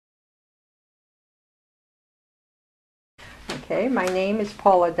Okay, my name is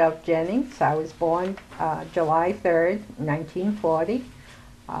Paula Jennings. I was born July 3rd, 1940.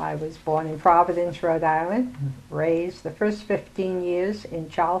 I was born in Providence, Rhode Island, raised the first 15 years in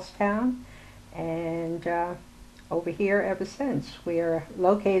Charlestown, and over here ever since. We are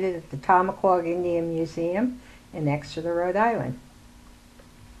located at the Tomahawk Indian Museum in Exeter, Rhode Island.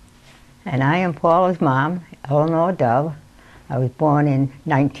 And I am Paula's mom, Eleanor Dove. I was born in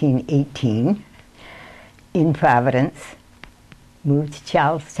 1918 in Providence, moved to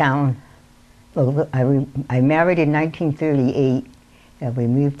Charlestown. Well, I married in 1938, and we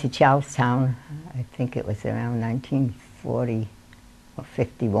moved to Charlestown, I think it was around 1940 or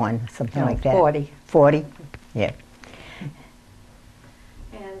 51, something like that. 40. 40, yeah.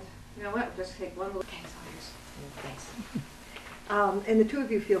 And you know what, just take one look. Thanks. And the two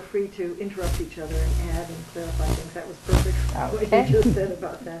of you feel free to interrupt each other and add and clarify things. That was perfect what you just said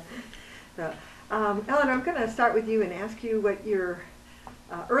about that. So, Eleanor, I'm going to start with you and ask you what your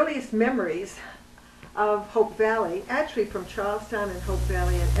earliest memories of Hope Valley, actually from Charlestown and Hope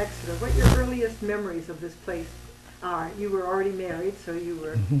Valley and Exeter, what your earliest memories of this place are. You were already married, so you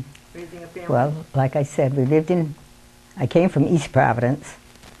were raising a family. Well, like I said, I came from East Providence,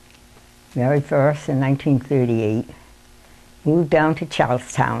 married first in 1938, moved down to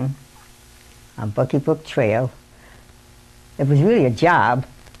Charlestown on Bucky Brook Trail. It was really a job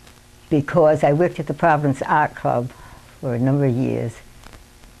because I worked at the Providence Art Club for a number of years,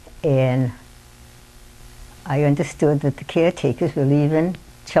 and I understood that the caretakers were leaving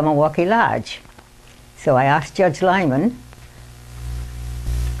Chumawaki Lodge. So I asked Judge Lyman,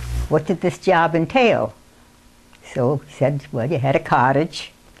 what did this job entail? So he said, well, you had a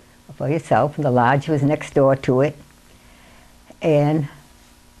cottage for yourself, and the lodge was next door to it. And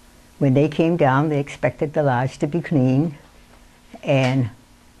when they came down, they expected the lodge to be clean and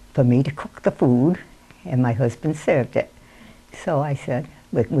for me to cook the food, and my husband served it. So I said,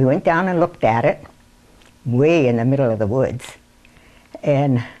 we went down and looked at it, way in the middle of the woods,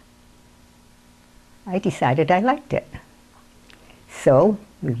 and I decided I liked it. So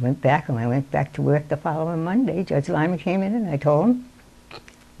we went back, and I went back to work the following Monday. Judge Lyman came in, and I told him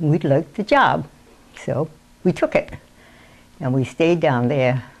we'd like the job. So we took it. And we stayed down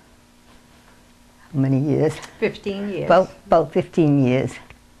there, how many years? 15 years. About 15 years.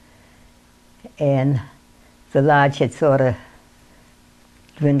 And the lodge had sort of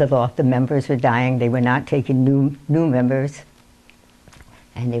dwindled off. The members were dying. They were not taking new members.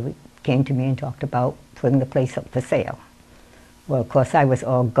 And they came to me and talked about putting the place up for sale. Well, of course, I was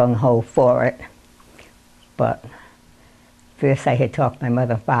all gung-ho for it. But first I had talked to my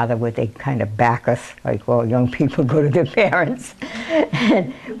mother and father, would they kind of back us, like all young people go to their parents.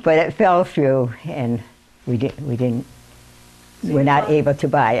 But it fell through, and we're not able to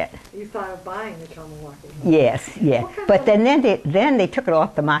buy it. You thought of buying the Chumawaki? Yes, yeah. But then they took it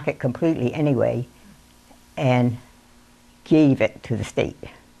off the market completely anyway, and gave it to the state.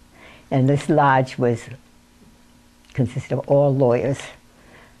 And this lodge consisted of all lawyers.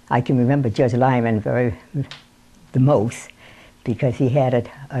 I can remember Judge Lyman the most, because he had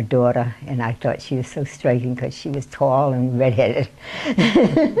a daughter, and I thought she was so striking because she was tall and redheaded.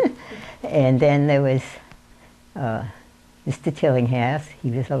 And then there was Mr. Tillinghast. He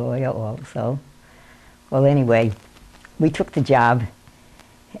was a lawyer also. Well, anyway, we took the job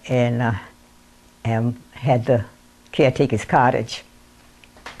and had the caretaker's cottage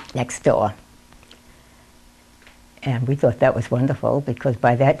next door. And we thought that was wonderful because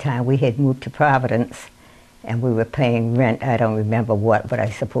by that time we had moved to Providence, and we were paying rent. I don't remember what, but I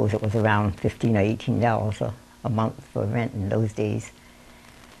suppose it was around $15 or $18 a month for rent in those days.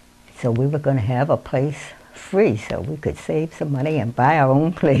 So we were going to have a place free so we could save some money and buy our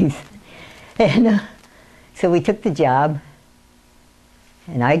own place. And so we took the job,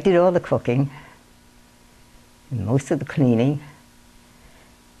 and I did all the cooking and most of the cleaning.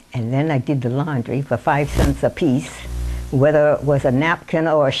 And then I did the laundry for 5 cents a piece, whether it was a napkin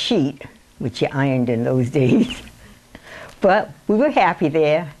or a sheet, which you ironed in those days. But we were happy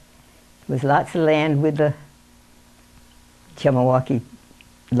there. There was lots of land with the Chumawaki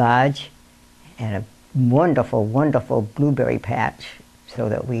Lodge, and a wonderful, wonderful blueberry patch, so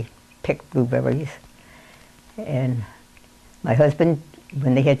that we picked blueberries. And my husband,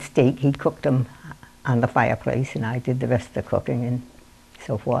 when they had steak, he cooked them on the fireplace, and I did the rest of the cooking and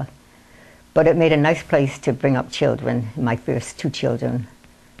so forth. But it made a nice place to bring up children. My first 2 children,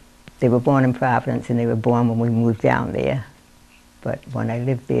 they were born in Providence, and they were born when we moved down there. But when I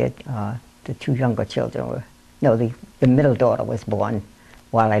lived there, the 2 younger children were, no, the middle daughter was born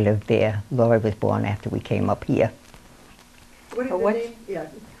while I lived there. Laura was born after we came up here. What is the name? Yeah.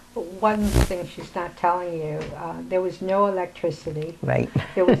 One thing she's not telling you, there was no electricity. Right.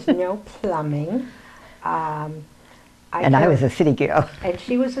 There was no plumbing. And I was a city girl. And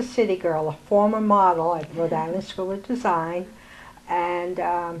she was a city girl, a former model at Rhode Island School of Design. And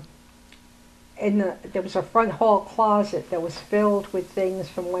there was a front hall closet that was filled with things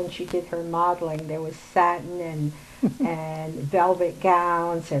from when she did her modeling. There was satin and velvet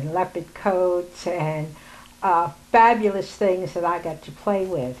gowns and leopard coats and fabulous things that I got to play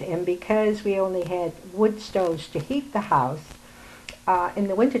with. And because we only had wood stoves to heat the house, in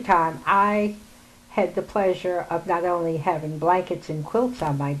the wintertime I had the pleasure of not only having blankets and quilts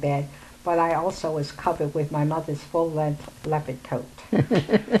on my bed, but I also was covered with my mother's full-length leopard coat.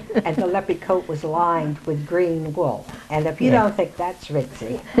 And the leopard coat was lined with green wool. And if you don't think that's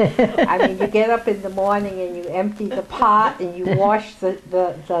ritzy, I mean, you get up in the morning and you empty the pot and you wash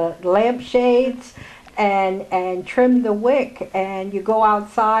the lampshades and trim the wick, and you go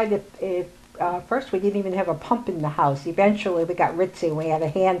outside. First we didn't even have a pump in the house. Eventually we got ritzy and we had a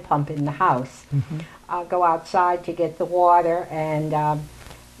hand pump in the house. Go outside to get the water, and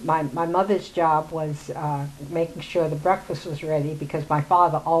my mother's job was making sure the breakfast was ready, because my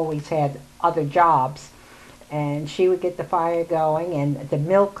father always had other jobs. And she would get the fire going, and the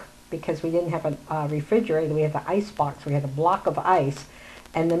milk, because we didn't have a refrigerator, we had the ice box, we had a block of ice,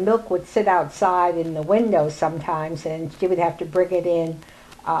 and the milk would sit outside in the window sometimes, and she would have to bring it in,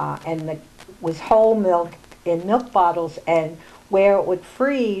 and it was whole milk in milk bottles, and where it would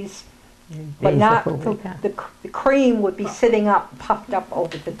freeze, but not the cream would be sitting up, puffed up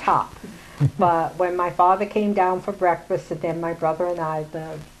over the top. But when my father came down for breakfast, and then my brother and I,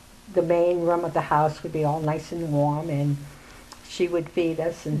 the main room of the house would be all nice and warm, and she would feed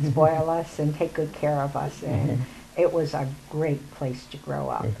us and spoil us and take good care of us, and it was a great place to grow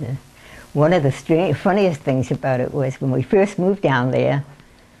up. One of the funniest things about it was when we first moved down there,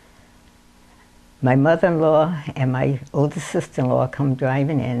 my mother-in-law and my older sister-in-law come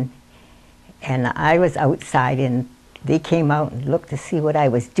driving in, and I was outside, and they came out and looked to see what I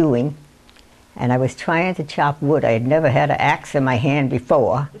was doing, and I was trying to chop wood. I had never had an axe in my hand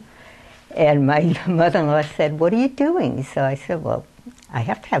before, and my mother-in-law said, "What are you doing?" So I said, "Well, I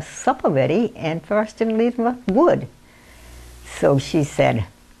have to have supper ready, and first I need wood." So she said,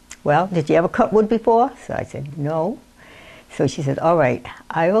 "Well, did you ever cut wood before?" So I said, "No." So she said, "All right,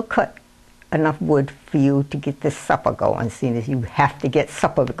 I will cut enough wood for you to get this supper going, seeing as you have to get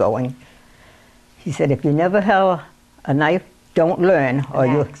supper going." She said, "If you never held a knife, don't learn,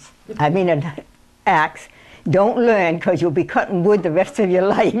 or an axe, don't learn, because you'll be cutting wood the rest of your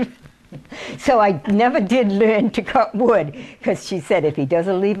life." So I never did learn to cut wood, because she said, if he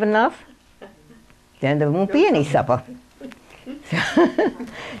doesn't leave enough, then there won't be any supper.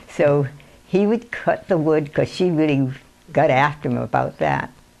 So he would cut the wood, because she really got after him about that.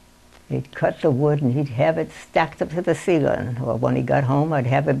 He'd cut the wood and he'd have it stacked up to the ceiling, or when he got home I'd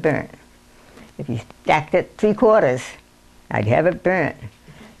have it burnt. If he stacked it 3/4, I'd have it burnt.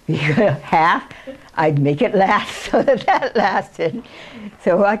 If you got half, I'd make it last so that lasted.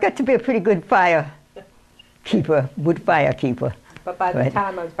 So I got to be a pretty good wood fire keeper. But by the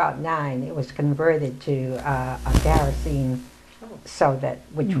time I was about 9, it was converted to a kerosene soda,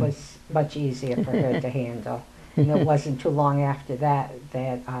 which was much easier for her to handle. And it wasn't too long after that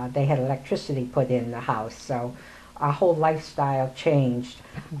they had electricity put in the house, so our whole lifestyle changed.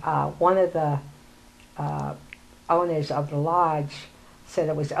 One of the owners of the lodge said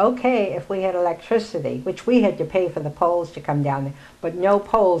it was okay if we had electricity, which we had to pay for the poles to come down there, but no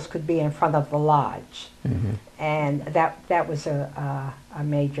poles could be in front of the lodge. And that was a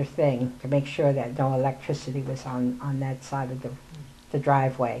major thing, to make sure that no electricity was on that side of the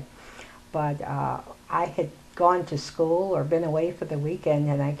driveway. But I had gone to school or been away for the weekend,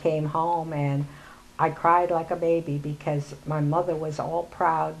 and I came home and I cried like a baby, because my mother was all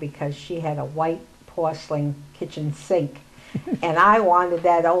proud because she had a white porcelain kitchen sink, and I wanted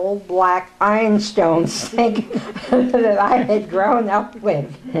that old black ironstone sink that I had grown up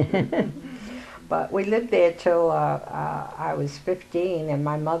with. But we lived there till I was 15, and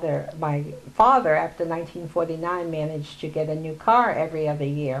my father, after 1949, managed to get a new car every other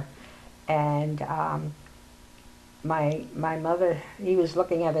year. And my mother, he was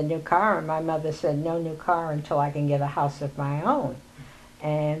looking at a new car, and my mother said, "No new car until I can get a house of my own."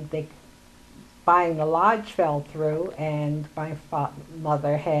 And buying the lodge fell through, and my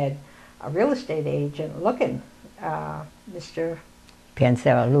mother had a real estate agent looking, Mr.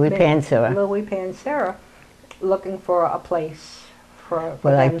 Pansera, Louis Pansera. Louis Pansera, looking for a place for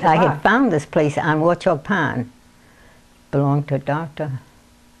Well, them to I buy. had found this place on Warchog Pond. Belonged to Dr.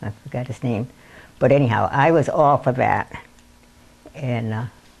 I forgot his name. But anyhow, I was all for that. And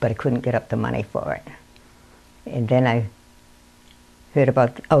but I couldn't get up the money for it. And then I heard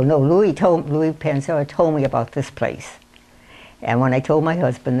about, oh no, Louis Pansera told me about this place. And when I told my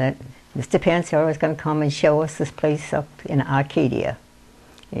husband that Mr. Pansera was going to come and show us this place up in Arcadia,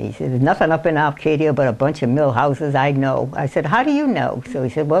 and he said, there's nothing up in Arcadia but a bunch of mill houses, I know. I said, how do you know? So he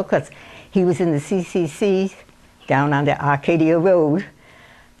said, well, because he was in the CCC down on the Arcadia Road,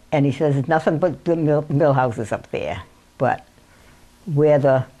 and he says, there's nothing but the mill houses up there. But where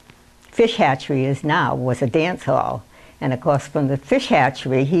the fish hatchery is now was a dance hall. And of course, from the fish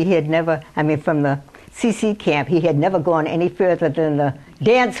hatchery, he had never, I mean, from the CC camp, he had never gone any further than the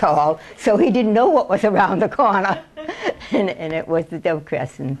dance hall, so he didn't know what was around the corner. and it was the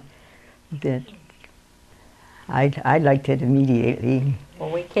Dovecrest, and I liked it immediately.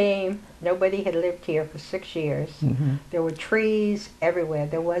 When we came, nobody had lived here for 6 years. Mm-hmm. There were trees everywhere.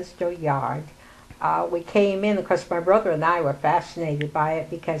 There was no yard. We came in, of course, my brother and I were fascinated by it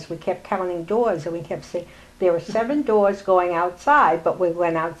because we kept counting doors, and we kept saying, there were 7 doors going outside, but when we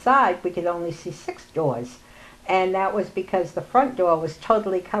went outside, we could only see 6 doors. And that was because the front door was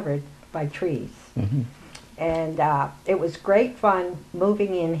totally covered by trees. Mm-hmm. And it was great fun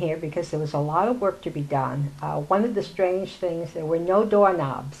moving in here because there was a lot of work to be done. One of the strange things, there were no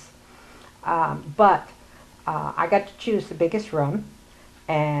doorknobs. But I got to choose the biggest room,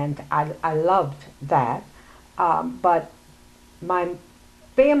 and I loved that. But my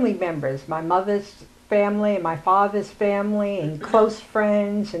family members, my mother's family and my father's family and close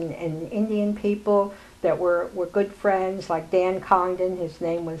friends and Indian people that were good friends, like Dan Congdon, his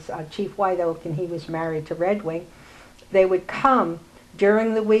name was Chief White Oak, and he was married to Red Wing. They would come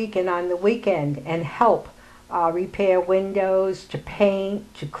during the week and on the weekend and help repair windows, to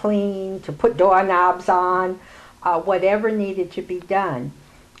paint, to clean, to put doorknobs on, whatever needed to be done.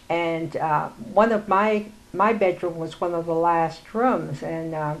 And one of my bedroom was one of the last rooms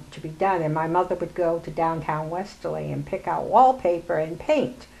and to be done, and my mother would go to downtown Westerly and pick out wallpaper and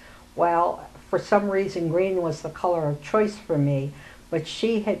paint. Well, for some reason green was the color of choice for me, but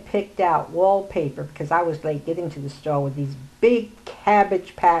she had picked out wallpaper because I was late getting to the store with these big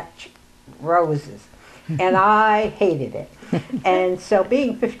Cabbage Patch roses, and I hated it. And so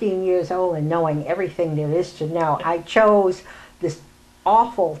being 15 years old and knowing everything there is to know, I chose this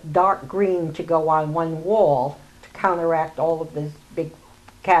awful dark green to go on one wall to counteract all of the big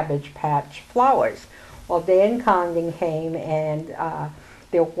Cabbage Patch flowers. Well, Dan Condon came, and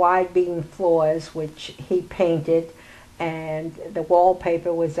there were wide beam floors which he painted, and the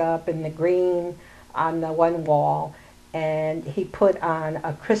wallpaper was up and the green on the one wall, and he put on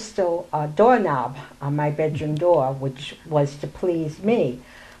a crystal doorknob on my bedroom door, which was to please me.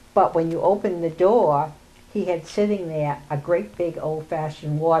 But when you open the door, he had sitting there a great big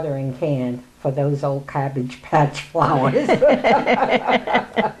old-fashioned watering can for those old Cabbage Patch flowers.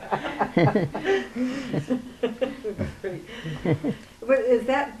 But is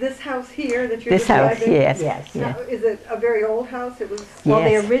that this house here that you're This house, describing? yes. Yes. Now, is it a very old house? It was. Well,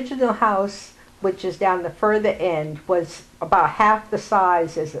 Yes. the original house, which is down the further end, was about half the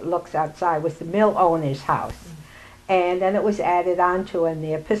size as it looks outside, was the mill owner's house. And then it was added onto, and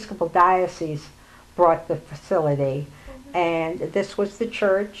the Episcopal Diocese brought the facility. And this was the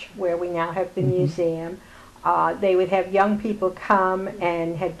church where we now have the museum. They would have young people come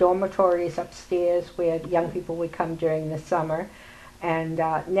and had dormitories upstairs where young people would come during the summer. And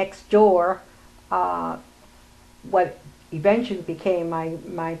next door, what eventually became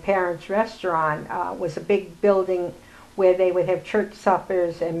my parents' restaurant was a big building where they would have church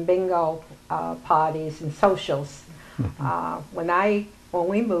suppers and bingo parties and socials. When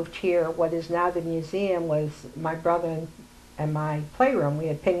we moved here, what is now the museum was my brother and my playroom. We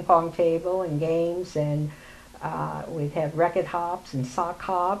had ping pong table and games, and we'd have record hops and sock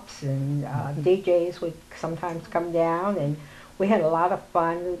hops, and DJs would sometimes come down, and we had a lot of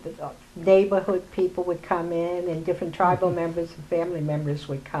fun. The neighborhood people would come in, and different tribal members and family members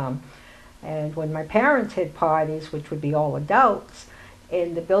would come. And when my parents had parties, which would be all adults,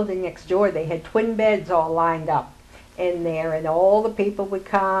 in the building next door, they had twin beds all lined up in there, and all the people would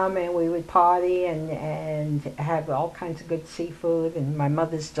come, and we would party and have all kinds of good seafood and my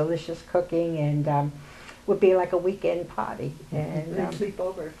mother's delicious cooking, and would be like a weekend party. And They'd sleep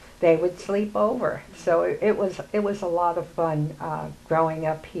over. they would sleep over. So it was a lot of fun growing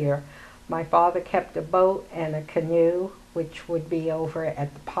up here. My father kept a boat and a canoe, which would be over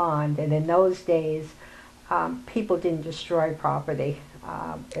at the pond, and in those days people didn't destroy property.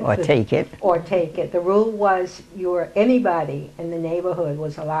 Or take it. Or take it. The rule was anybody in the neighborhood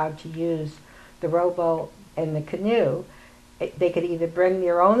was allowed to use the rowboat and the canoe. They could either bring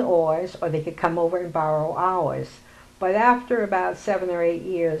their own oars or they could come over and borrow ours. But after about 7 or 8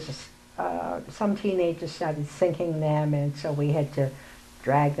 years, some teenagers started sinking them, and so we had to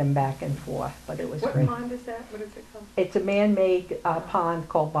drag them back and forth. But it was What great. pond is that? What is it called? It's a man-made pond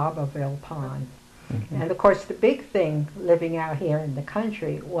called Barberville Pond. And of course, the big thing living out here in the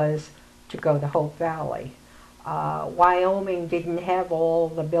country was to go to Hope Valley. Wyoming didn't have all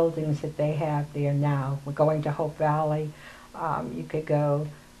the buildings that they have there now. We're going to Hope Valley. You could go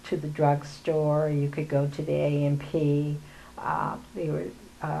to the drugstore. You could go to the A&P. There were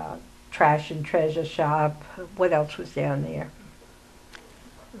Trash and Treasure Shop. What else was down there?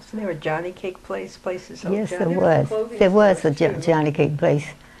 Wasn't there a Johnny Cake place? Places. Yes, there There was. was a clothing There was store, a too. Johnny Cake place,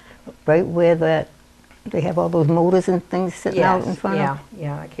 right where they have all those motors and things sitting out in front yeah, of.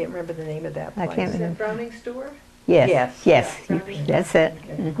 yeah. I can't remember the name of that I place. can't Is remember. that Browning store? Yes, Yes. yes, Yeah, Browning. that's it.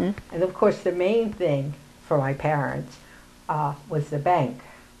 Okay. Hmm. And of course, the main thing for my parents was the bank.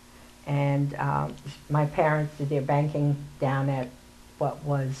 And my parents did their banking down at what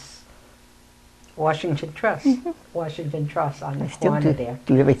was Washington Trust. Washington Trust on the I still corner there.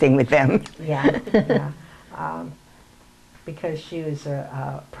 do everything with them. Yeah, yeah. Because she was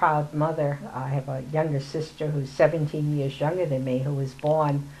a proud mother. I have a younger sister who's 17 years younger than me, who was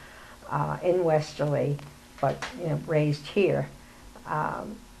born in Westerly, but raised here.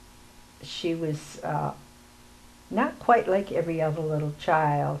 She was not quite like every other little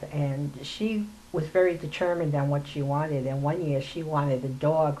child, and she was very determined on what she wanted. And one year she wanted a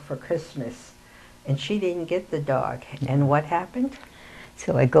dog for Christmas, and she didn't get the dog. And what happened?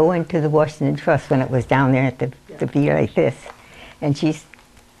 So I go into the Washington Trust when it was down there at the be like this, and she's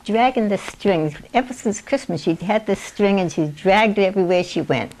dragging the strings. Ever since Christmas, she'd had this string, and she dragged it everywhere she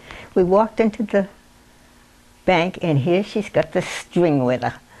went. We walked into the bank, and here she's got the string with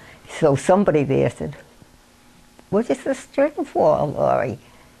her. So somebody there said, "What is the string for, Laurie?"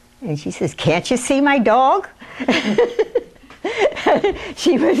 And she says, "Can't you see my dog?"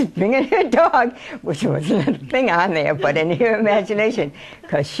 She was bringing her dog, which wasn't a thing on there, but in her imagination,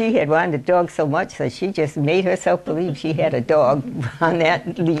 because she had wanted a dog so much, so she just made herself believe she had a dog on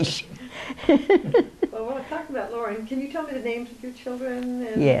that leash. Well, while we're talking about Lauren, can you tell me the names of your children?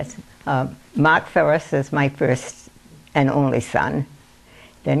 And Yes. Mark Ferris is my first and only son.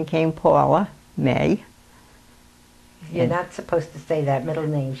 Then came Paula, May. You're not supposed to say that middle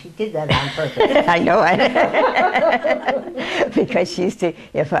name. She did that on purpose. I know it. Because she used to,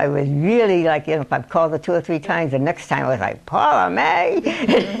 if I was really like, if I'd called her 2 or 3 times, the next time I was like, Paula May.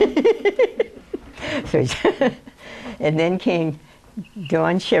 So, and then came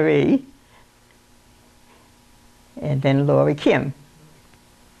Dawn Cherie, and then Lori Kim.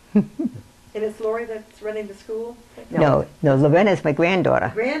 And it's Lori that's running the school? No, Lorena's my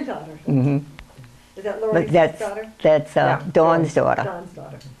granddaughter. Granddaughter. Hmm. Is that But Lori's daughter? that's Yeah, Dawn's daughter. Don's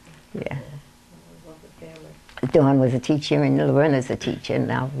daughter. Yeah. I love the family. Dawn was a teacher, and Lorena's a teacher.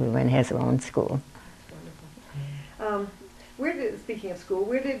 Now Lorena has her own school. Wonderful. Speaking of school,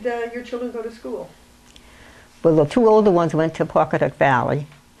 where did your children go to school? Well, the 2 older ones went to Pawcatuck Valley,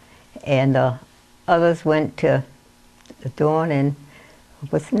 and the others went to Dawn and,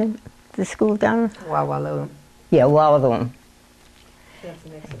 what's the name, the school down? Wawaloo. Yeah, Walloon. That's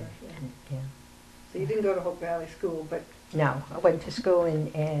an Exeter. Yeah. Yeah. So you didn't go to Hope Valley School, but No, I went to school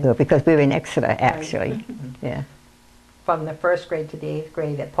in Because we were in Exeter, actually. Yeah. from the 1st grade to the 8th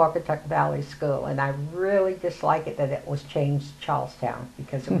grade at Pawcatuck Valley School, and I really dislike it that it was changed to Charlestown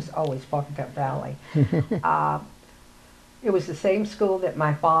because it was always Pawcatuck Valley. It was the same school that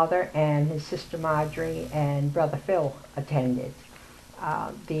my father and his sister Marjorie and brother Phil attended.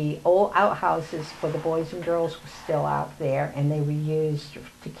 The old outhouses for the boys and girls were still out there, and they were used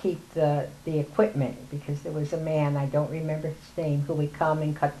to keep the equipment because there was a man, I don't remember his name, who would come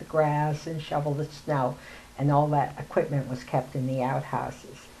and cut the grass and shovel the snow, and all that equipment was kept in the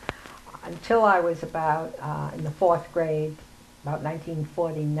outhouses. Until I was about in the 4th grade, about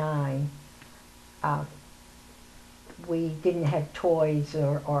 1949, we didn't have toys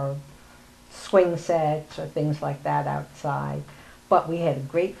or swing sets or things like that outside. But we had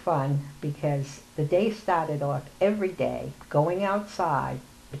great fun because the day started off every day going outside,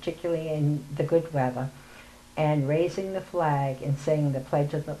 particularly in the good weather, and raising the flag and saying the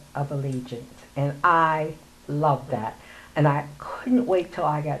Pledge of Allegiance. And I loved that. And I couldn't wait till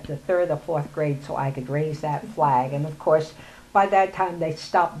I got to 3rd or 4th grade so I could raise that flag. And of course, by that time they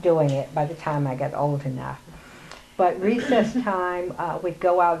stopped doing it by the time I got old enough. But recess time, we'd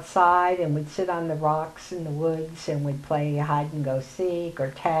go outside and we'd sit on the rocks in the woods and we'd play hide and go seek or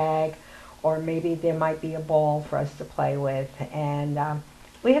tag, or maybe there might be a ball for us to play with. And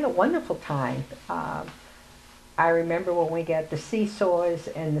we had a wonderful time. I remember when we got the seesaws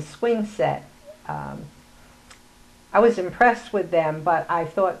and the swing set. I was impressed with them, but I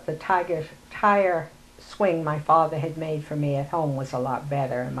thought the tire swing my father had made for me at home was a lot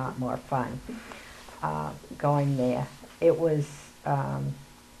better and a lot more fun going there. It was, the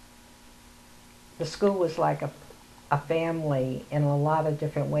school was like a family in a lot of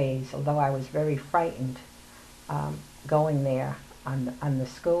different ways, although I was very frightened going there on the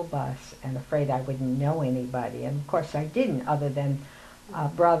school bus and afraid I wouldn't know anybody. And of course I didn't, other than a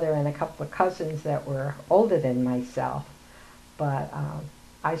brother and a couple of cousins that were older than myself. But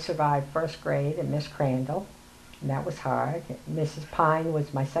I survived first grade at Miss Crandall, and that was hard. Mrs. Pine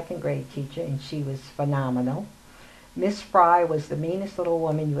was my second grade teacher, and she was phenomenal. Miss Fry was the meanest little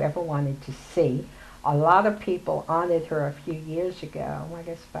woman you ever wanted to see. A lot of people honored her a few years ago, I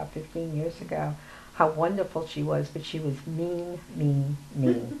guess about 15 years ago, how wonderful she was, but she was mean, mean,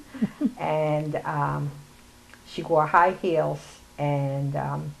 mean. And she wore high heels, and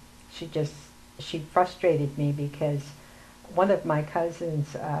she frustrated me because one of my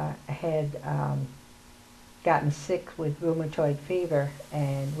cousins had gotten sick with rheumatoid fever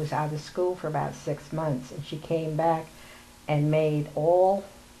and was out of school for about 6 months, and she came back and made all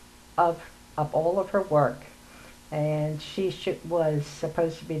of her work, and she was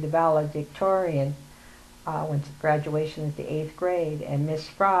supposed to be the valedictorian went to graduation at the 8th grade, and Miss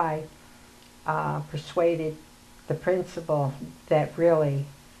Fry persuaded the principal that really,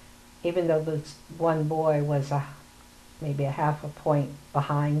 even though this one boy was maybe a half a point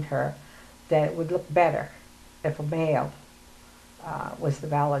behind her, that it would look better if a male was the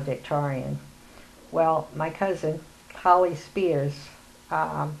valedictorian. Well, my cousin, Holly Spears,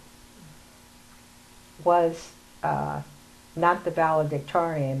 was not the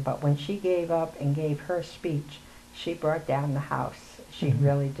valedictorian, but when she gave up and gave her speech, she brought down the house. She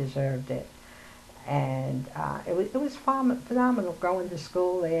really deserved it. And it was phenomenal going to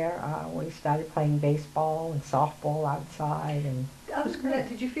school there. We started playing baseball and softball outside, and it was great.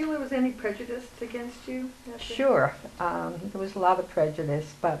 Did you feel there was any prejudice against you? Sure. There was a lot of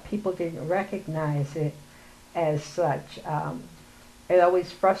prejudice, but people didn't recognize it as such. It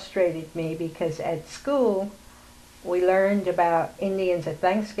always frustrated me because at school we learned about Indians at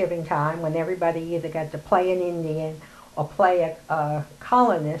Thanksgiving time, when everybody either got to play an Indian or play a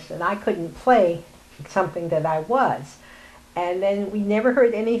colonist, and I couldn't play something that I was. And then we never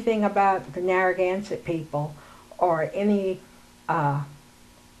heard anything about the Narragansett people or anything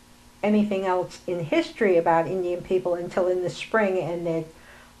else in history about Indian people until in the spring, and they'd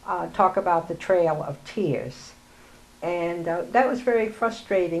talk about the Trail of Tears. And that was very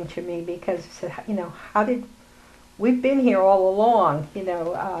frustrating to me because, you know, we've been here all along, you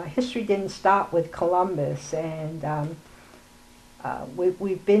know, history didn't stop with Columbus, and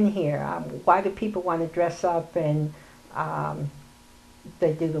we've been here. Why do people want to dress up and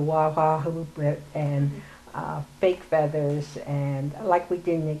they do the wah-wah hoop and fake feathers, and like we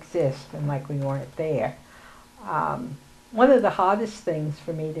didn't exist and like we weren't there. One of the hardest things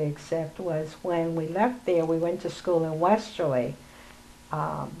for me to accept was when we left there, we went to school in Westerly,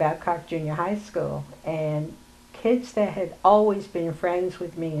 Babcock Junior High School, and kids that had always been friends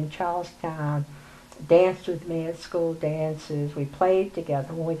with me in Charlestown danced with me at school dances. We played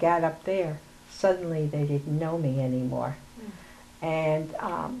together. When we got up there, suddenly they didn't know me anymore. And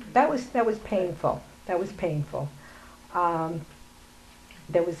that was painful. That was painful.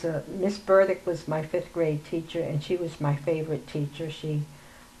 There was Miss Burdick was my 5th grade teacher, and she was my favorite teacher. She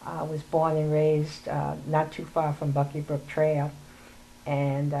was born and raised not too far from Bucky Brook Trail,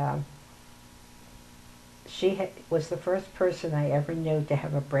 and she was the first person I ever knew to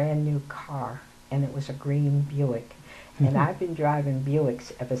have a brand new car, and it was a green Buick. And I've been driving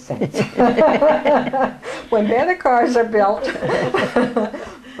Buicks ever since. When better cars are built.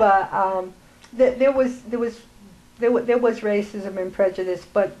 But there was racism and prejudice,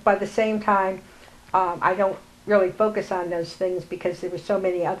 but by the same time, I don't really focus on those things because there were so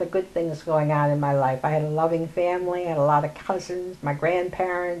many other good things going on in my life. I had a loving family, I had a lot of cousins, my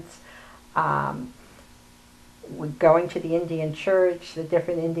grandparents, going to the Indian church, the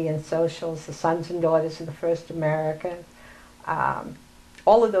different Indian socials, the Sons and Daughters of the First American.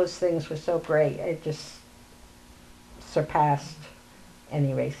 All of those things were so great. It just surpassed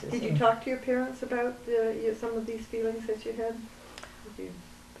any racism. Did you talk to your parents about some of these feelings that you had?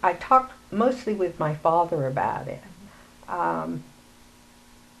 I talked mostly with my father about it.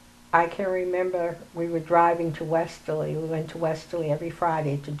 I can remember we were driving to Westerly. We went to Westerly every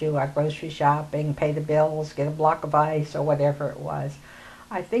Friday to do our grocery shopping, pay the bills, get a block of ice, or whatever it was.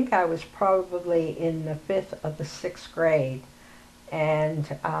 I think I was probably in the 5th or the 6th grade,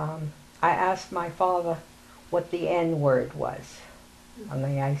 and I asked my father what the N-word was. And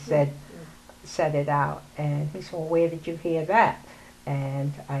I said, said it out. And he said, well, where did you hear that?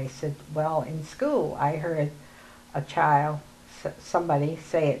 And I said, well, in school I heard a child, somebody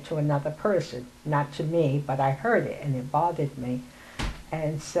say it to another person, not to me, but I heard it and it bothered me.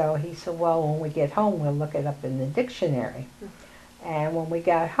 And so he said, well, when we get home, we'll look it up in the dictionary. And when we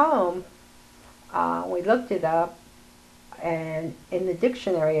got home, we looked it up, and in the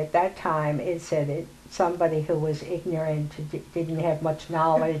dictionary at that time, it said somebody who was ignorant, didn't have much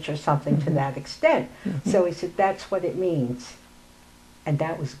knowledge or something to that extent. So he said, that's what it means. And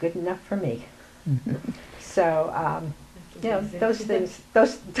that was good enough for me. So, you know, those things,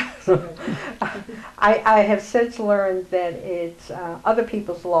 I have since learned that it's other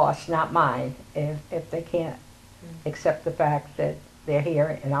people's loss, not mine, if they can't accept the fact that they're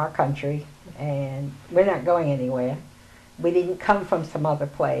here in our country and we're not going anywhere. We didn't come from some other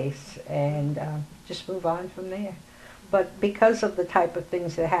place, and just move on from there. But because of the type of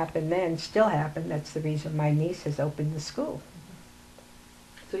things that happened then, still happen, that's the reason my niece has opened the school.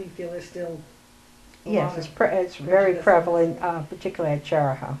 So you feel there's still Yes, it's very prevalent, particularly at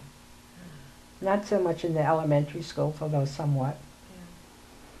Charahoe. Not so much in the elementary schools, although somewhat,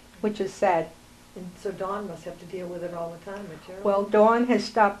 which is sad. And so Dawn must have to deal with it all the time at Charahoe? Well, Dawn has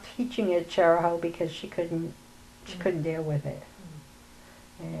stopped teaching at Charahoe because she couldn't deal with it.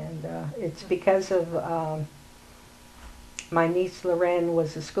 And it's because of my niece Lorraine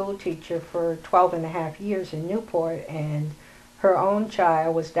was a school teacher for 12 and a half years in Newport, and her own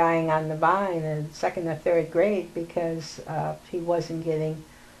child was dying on the vine in second or third grade because he wasn't getting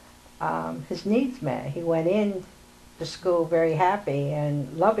his needs met. He went in to school very happy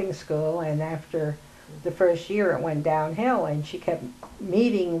and loving school, and after the first year it went downhill, and she kept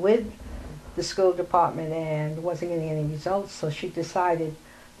meeting with the school department and wasn't getting any results, so she decided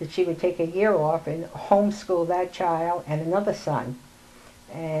that she would take a year off and homeschool that child and another son.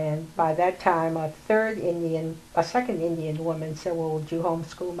 And by that time, a second Indian woman said, well, would you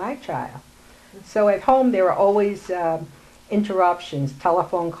homeschool my child? So at home, there were always interruptions,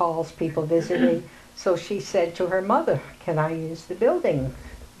 telephone calls, people visiting. So she said to her mother, can I use the building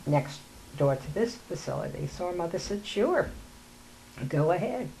next door to this facility? So her mother said, sure, go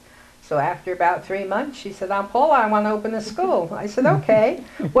ahead. So after about 3 months, she said, Paula, I want to open a school. I said, okay,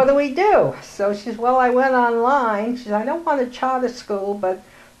 what do we do? So she said, well, I went online. She said, I don't want a charter school, but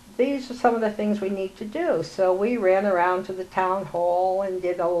these are some of the things we need to do. So we ran around to the town hall and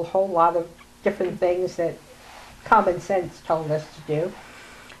did a whole lot of different things that common sense told us to do.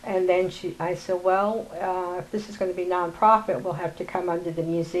 And then I said, well, if this is going to be nonprofit, we'll have to come under the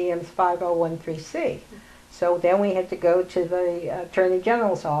museum's 5013C. So then we had to go to the Attorney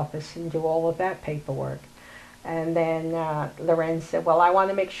General's office and do all of that paperwork. And then Loren said, well, I want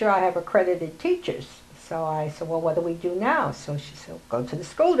to make sure I have accredited teachers. So I said, well, what do we do now? So she said, go to the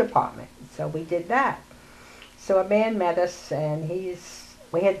school department. So we did that. So a man met us, and we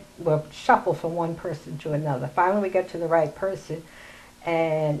shuffled from one person to another. Finally, we got to the right person,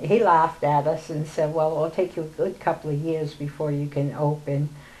 and he laughed at us and said, well, it'll take you a good couple of years before you can open.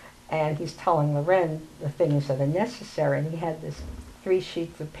 And he's telling Loren the things that are necessary, and he had this 3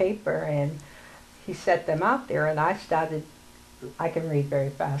 sheets of paper, and he set them out there, and I can read very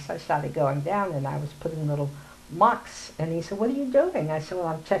fast. I started going down, and I was putting little marks, and he said, what are you doing? I said, well,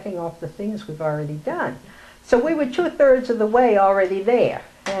 I'm checking off the things we've already done. So we were 2/3 of the way already there,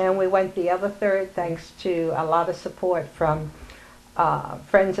 and we went the other third thanks to a lot of support from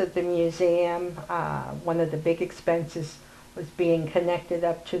friends at the museum. One of the big expenses was being connected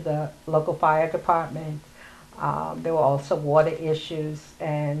up to the local fire department. There were also water issues,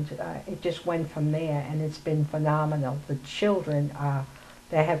 and it just went from there, and it's been phenomenal. The children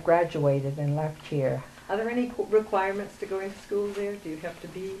that have graduated and left here. Are there any requirements to go into school there? Do you have to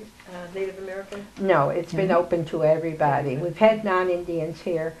be Native American? No, it's been open to everybody. We've had non-Indians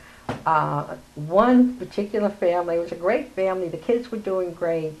here. One particular family, it was a great family, the kids were doing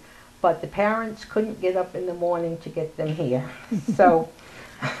great, but the parents couldn't get up in the morning to get them here. So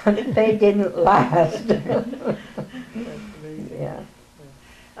they didn't last. Yeah.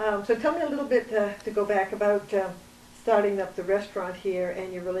 So tell me a little bit, to go back, about starting up the restaurant here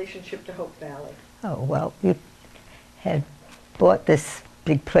and your relationship to Hope Valley. Oh, well, we had bought this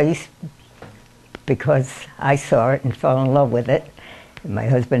big place because I saw it and fell in love with it. And my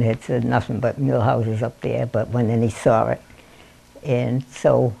husband had said nothing but mill houses up there, but then he saw it. And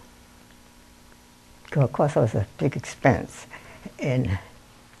so, of course, it was a big expense. And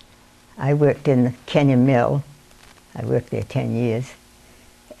I worked in the Kenyon Mill. I worked there 10 years.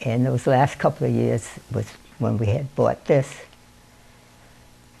 And those last couple of years was when we had bought this.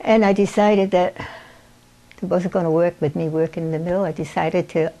 And I decided that it wasn't going to work with me working in the mill, I decided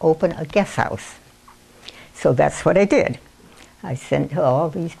to open a guest house. So that's what I did. I sent all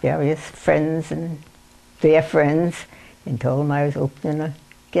these various friends and their friends and told them I was opening a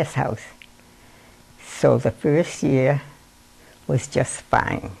guest house. So the first year was just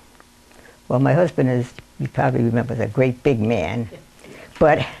fine. Well, my husband is, you probably remember, is a great big man,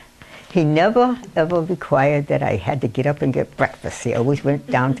 but he never ever required that I had to get up and get breakfast. He always went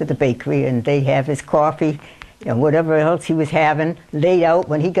down to the bakery and they'd have his coffee and whatever else he was having laid out.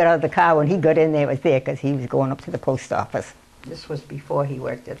 When he got out of the car, when he got in there, it was there because he was going up to the post office. This was before he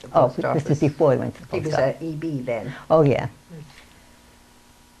worked at the post office. This was before he went to the post office. He was at EB then. Oh, yeah.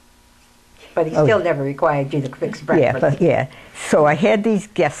 But he still never required you to fix breakfast. Yeah. So I had these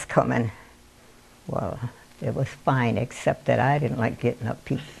guests coming. Well, it was fine, except that I didn't like getting up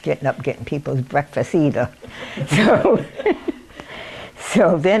getting people's breakfast either.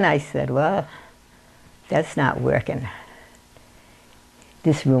 So then I said, well, that's not working.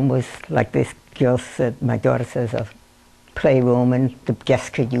 This room was, like this girl said, my daughter says, a playroom, and the guests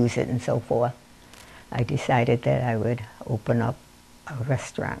could use it and so forth. I decided that I would open up a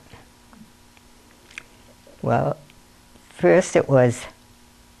restaurant. Well, first it was,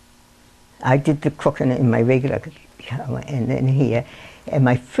 I did the cooking in my regular, and then here. And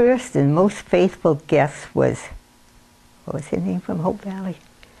my first and most faithful guest was, what was his name from Hope Valley?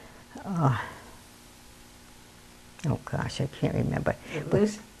 Oh gosh, I can't remember.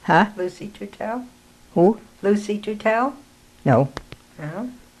 Lucy? Huh? Lucy Tutel? Who? Lucy Tutel? No. No?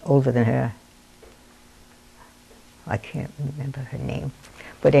 Older than her. I can't remember her name.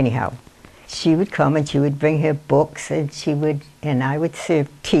 But anyhow, she would come and she would bring her books and I would serve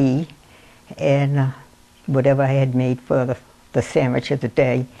tea and whatever I had made for the sandwich of the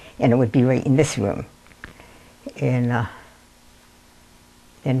day, and it would be right in this room. And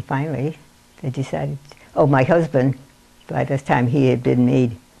then finally they decided, my husband, by this time he had been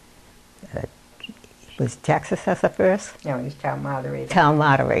made, was tax assessor first? No, he was town moderator. Town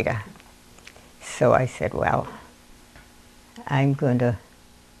moderator. So I said, well, I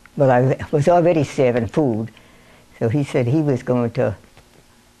was already serving food, so he said he was going to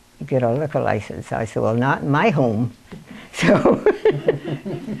get a liquor license. I said, well, not in my home. So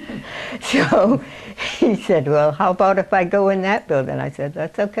he said, well, how about if I go in that building? I said,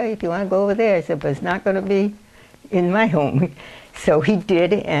 that's okay if you want to go over there. I said, but it's not going to be in my home. So he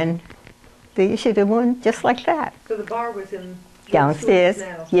did, and they issued him one just like that. So the bar was in downstairs.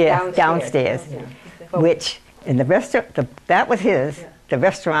 Yeah, downstairs. Yeah. Which in the restaurant, that was his. Yeah. The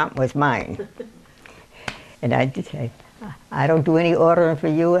restaurant was mine. And I did say, I don't do any ordering for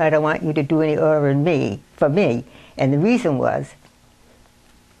you. I don't want you to do any ordering for me. And the reason was,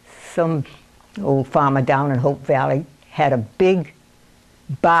 some old farmer down in Hope Valley had a big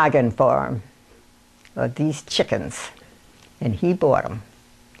bargain for him of these chickens, and he bought them.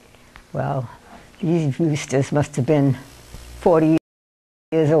 Well, these roosters must have been 40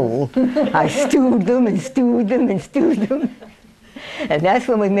 years old. I stewed them and stewed them and stewed them. And that's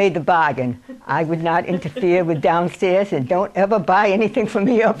when we made the bargain. I would not interfere with downstairs, and don't ever buy anything from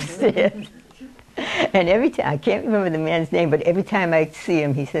me upstairs. And every time, I can't remember the man's name, but every time I see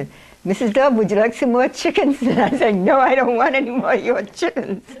him, he said, Mrs. Dove, would you like some more chickens? And I said, no, I don't want any more of your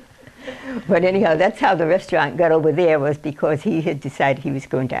chickens. But anyhow, that's how the restaurant got over there, was because he had decided he was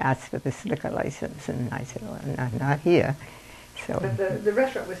going to ask for this liquor license. And I said, well, not here. So. But the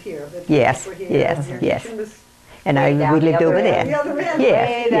restaurant was here? Yes, here, yes. Was and we lived over there. The other end.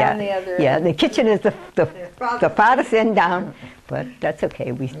 Yeah, the kitchen is the farthest end down, but that's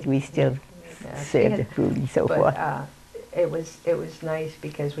okay. We still serve the food and so forth. It was nice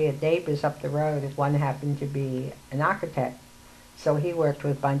because we had neighbors up the road. One happened to be an architect, so he worked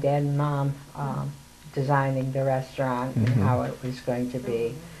with my dad and mom designing the restaurant and how it was going to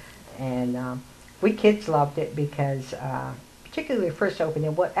be. And we kids loved it because, particularly when we first opened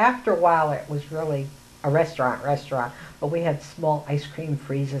it, after a while it was really a restaurant, but we had small ice cream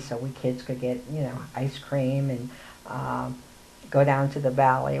freezers so we kids could get, ice cream and go down to the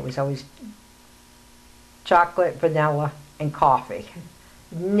valley. It was always chocolate, vanilla, and coffee.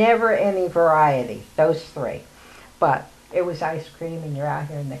 Never any variety, those three. But it was ice cream, and you're out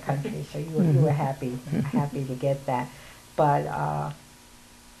here in the country, so you were happy to get that. But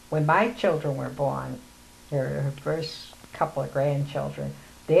when my children were born, her first couple of grandchildren,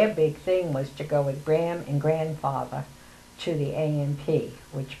 their big thing was to go with Gram and grandfather to the A&P,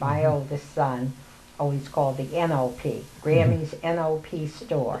 which my oldest son always called the NOP, Grammy's NOP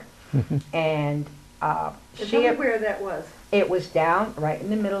store. And tell me where that was. It was down right in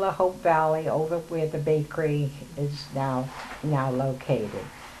the middle of Hope Valley, over where the bakery is now located.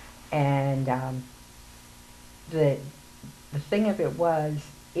 And the thing of it was,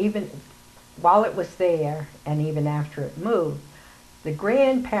 even while it was there and even after it moved, the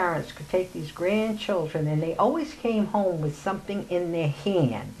grandparents could take these grandchildren and they always came home with something in their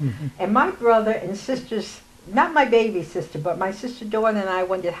hand. And my brother and sisters, not my baby sister, but my sister Dawn and I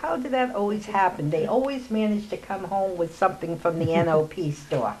wondered, how did that always happen? They always managed to come home with something from the NOP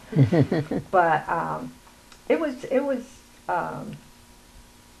store. But it was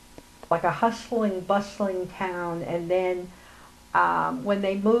like a hustling, bustling town. And then when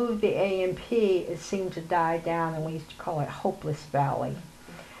they moved the A&P, it seemed to die down, and we used to call it Hopeless Valley.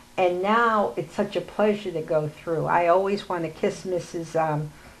 And now it's such a pleasure to go through. I always want to kiss Mrs.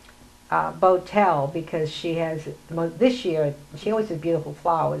 Botel, because she has, this year, she always has beautiful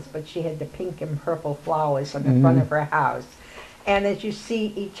flowers, but she had the pink and purple flowers on the front of her house. And as you see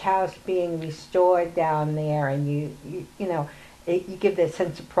each house being restored down there, and you know, you give that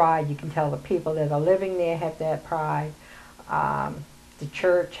sense of pride. You can tell the people that are living there have that pride. The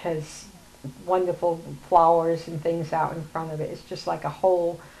church has wonderful flowers and things out in front of it. It's just like a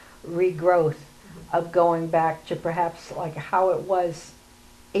whole regrowth of going back to perhaps like how it was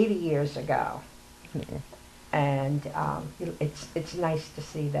 80 years ago. And it's nice to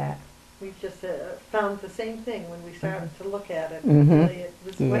see that. We've just found the same thing when we started to look at it. Really, it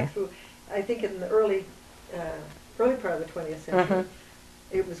was, went through, I think in the early part of the 20th century,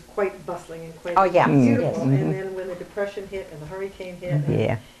 it was quite bustling and quite beautiful. And then when the Depression hit and the hurricane hit,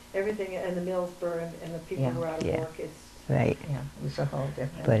 and everything, and the mills burned and the people were out of work, it's right. Yeah, it was a whole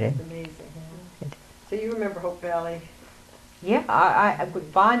different. But it's amazing. So you remember Hope Valley? Yeah, I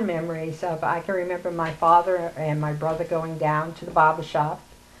with fond memories of. I can remember my father and my brother going down to the barber shop.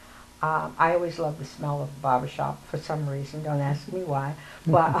 I always loved the smell of the barber shop for some reason. Don't ask me why.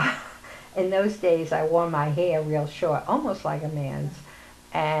 But in those days, I wore my hair real short, almost like a man's.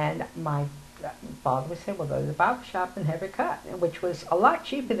 And my father would say, well, go to the barber shop and have it cut, which was a lot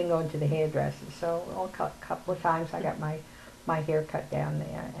cheaper than going to the hairdresser. So a couple of times I got my hair cut down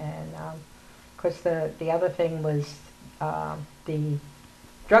there. And of course, the other thing was the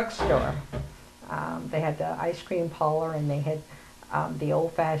drugstore. They had the ice cream parlor, and they had the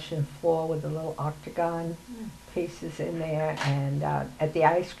old-fashioned floor with the little octagon pieces in there. And at the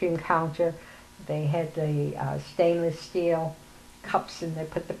ice cream counter, they had the stainless steel cups, and they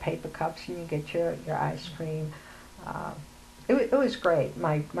put the paper cups, and you get your ice cream. It was great.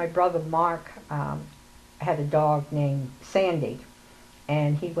 My brother Mark had a dog named Sandy,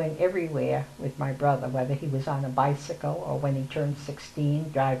 and he went everywhere with my brother, whether he was on a bicycle or when he turned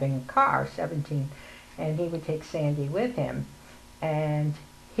 16, driving a car, 17, and he would take Sandy with him. And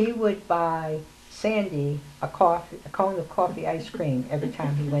he would buy Sandy a cone of coffee ice cream every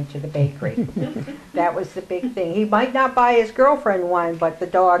time he went to the bakery. That was the big thing. He might not buy his girlfriend one, but the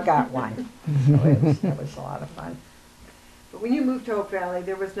dog got one. So it was a lot of fun. But when you moved to Hope Valley,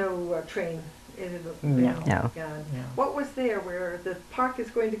 there was no train. It had been No. gone. What was there where the park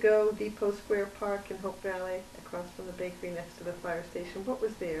is going to go, Depot Square Park in Hope Valley, across from the bakery next to the fire station? What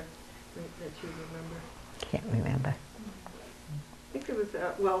was there that you remember? Can't remember. I think it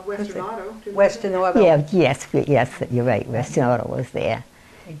was, Western Auto. Western Auto. Yeah, yes, you're right. Western Auto was there.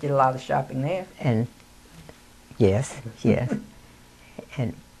 He did a lot of shopping there. And yes.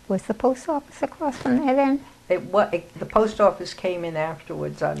 And was the post office across from there then? The post office came in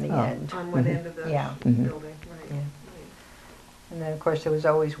afterwards on the end. On one end of the building, right. Yeah. And then, of course, there was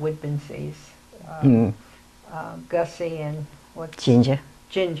always Woodmancy's. Gussie and Ginger.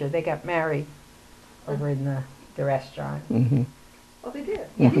 Ginger. They got married over in the restaurant. Oh, they did?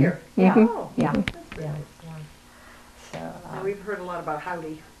 Yeah. Here? Yeah. Oh, Yeah. that's Yeah. nice. Yeah. So, Now, we've heard a lot about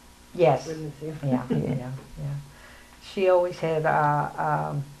Howdy. yes. Woodmansey. Yeah. She always had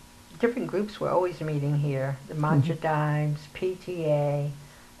different groups were always meeting here. The Mancha Dimes, PTA,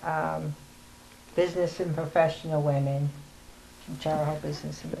 Business and Professional Women, Charahoe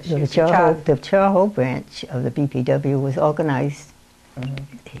Business and The Charahoe branch of the BPW was organized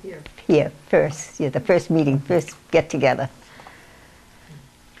here first. Yeah, the first meeting, first get together.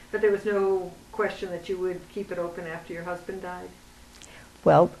 But there was no question that you would keep it open after your husband died?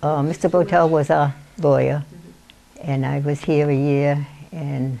 Well, Mr. Botel was a lawyer, and I was here a year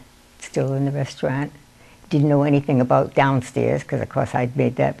and still in the restaurant. Didn't know anything about downstairs because, of course, I'd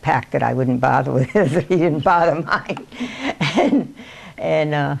made that pact that I wouldn't bother with his if he didn't bother mine.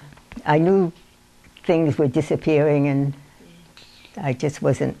 and I knew things were disappearing, and I just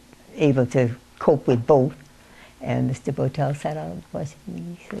wasn't able to cope with both. And Mr. Botel sat out of the question,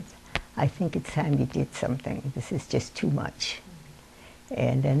 and he said, I think it's time you did something. This is just too much.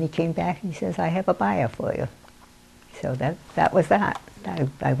 And then he came back and he says, I have a buyer for you. So that was that.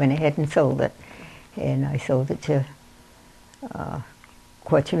 I went ahead and sold it. and I sold it to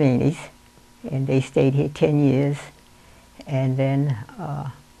Quattromani's, and they stayed here 10 years. And then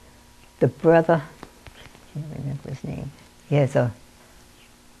the brother, I can't remember his name, he has a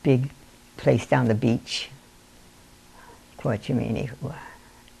big place down the beach, Quattromani.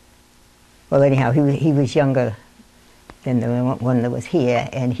 Well, anyhow, he was younger than the one that was here,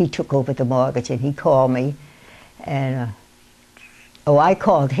 and he took over the mortgage, and he called me, and I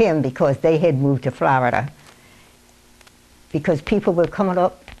called him because they had moved to Florida, because people were coming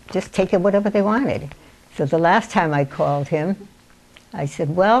up just taking whatever they wanted. So the last time I called him, I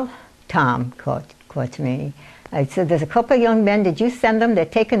said, well, Tom Quattromani, I said, there's a couple of young men, did you send them? They're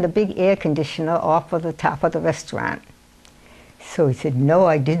taking the big air conditioner off of the top of the restaurant. So he said, no,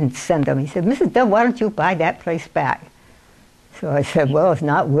 I didn't send them. He said, Mrs. Dunn, why don't you buy that place back? So I said, well, it's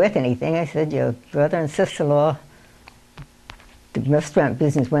not worth anything. I said, your brother and sister-in-law, the restaurant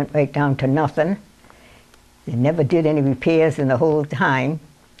business went right down to nothing. They never did any repairs in the whole time.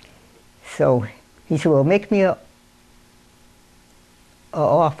 So he said, well, make me a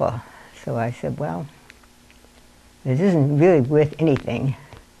offer. So I said, well, this isn't really worth anything.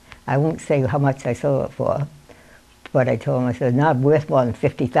 I won't say how much I sold it for, but I told him, I said, it's not worth more than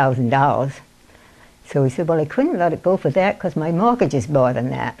 $50,000. So he said, well, I couldn't let it go for that because my mortgage is more than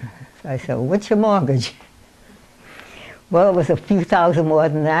that. So I said, well, what's your mortgage? Well, it was a few thousand more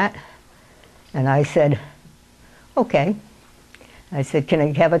than that. And I said, okay. I said, can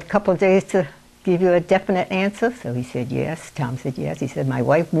I have a couple of days to give you a definite answer? So he said, yes. Tom said, yes. He said, my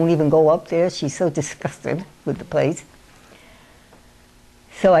wife won't even go up there. She's so disgusted with the place.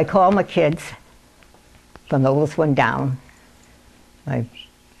 So I called my kids, from the oldest one down. My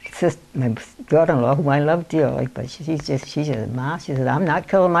daughter-in-law, whom I love dearly, but she said, Ma, she said, I'm not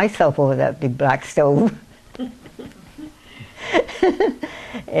killing myself over that big black stove.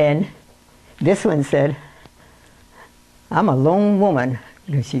 And this one said, I'm a lone woman.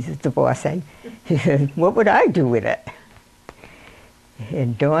 She's a divorcee. She said, what would I do with it?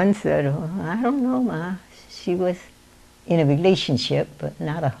 And Dawn said, oh, I don't know, Ma. She was in a relationship, but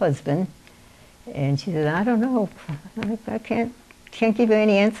not a husband. And she said, I don't know. I can't give you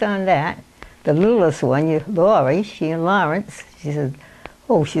any answer on that. The littlest one, Laurie, she and Lawrence, she said,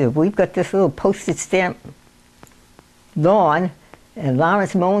 we've got this little postage stamp lawn, and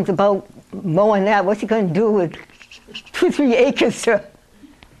Lawrence moans about mowing that. What's he going to do with 2 or 3 acres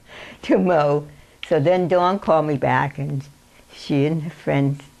to mow? So then Dawn called me back, and she and her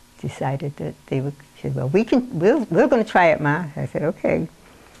friends decided that she said, well, we're going to try it, Ma. I said, okay.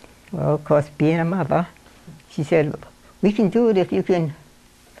 Well, of course, being a mother, she said, we can do it if you can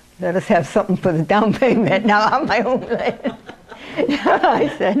let us have something for the down payment. Now I'm my own land.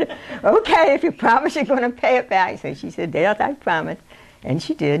 I said, okay, if you promise you're going to pay it back. So she said, yes, I promise. And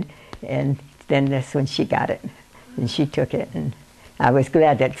she did. And then that's when she got it. And she took it. And I was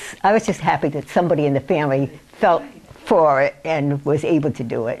just happy that somebody in the family felt for it and was able to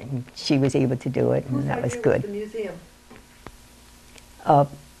do it. And she was able to do it, and that was good. The museum.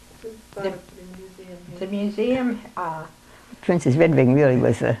 The museum, Princess Red Wing really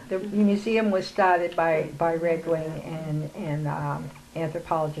was a... the museum was started by Red Wing and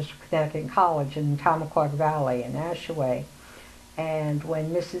anthropologists from Connecticut College in Tamaqua Valley in Ashaway. And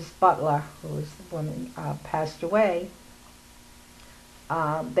when Mrs. Butler, who was the woman, passed away,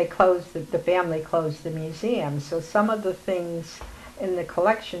 the family closed the museum. So some of the things in the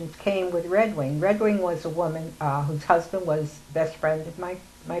collections came with Red Wing. Red Wing was a woman whose husband was best friend of my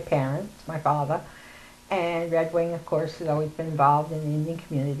parents, my father. And Red Wing, of course, has always been involved in the Indian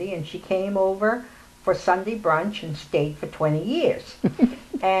community. And she came over for Sunday brunch and stayed for 20 years.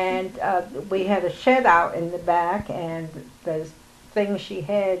 And we had a shed out in the back, and the things she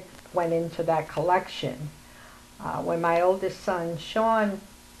had went into that collection. When my oldest son, Sean,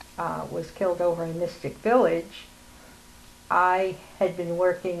 was killed over in Mystic Village, I had been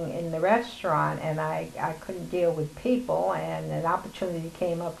working in the restaurant, and I couldn't deal with people, and an opportunity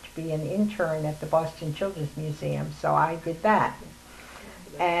came up to be an intern at the Boston Children's Museum, so I did that.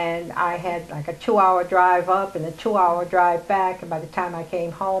 And I had like a 2-hour drive up and a 2-hour drive back, and by the time I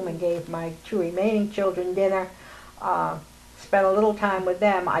came home and gave my 2 remaining children dinner, spent a little time with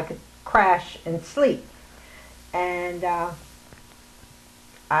them, I could crash and sleep. And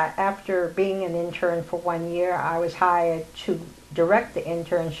after being an intern for 1 year, I was hired to direct the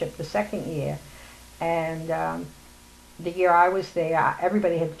internship the second year. And the year I was there,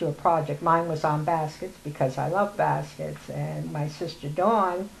 everybody had to do a project. Mine was on baskets because I love baskets. And my sister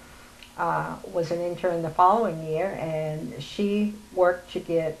Dawn was an intern the following year, and she worked to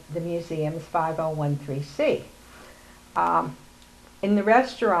get the museum's 5013C. In the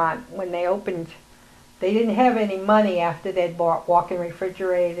restaurant, when they opened they didn't have any money after they'd bought walk-in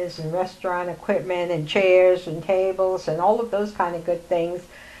refrigerators and restaurant equipment and chairs and tables and all of those kind of good things.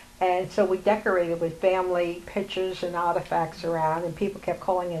 And so we decorated with family pictures and artifacts around, and people kept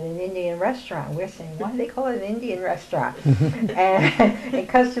calling it an Indian restaurant. We're saying, why do they call it an Indian restaurant? and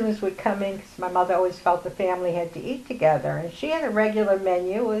customers would come in, because my mother always felt the family had to eat together. And she had a regular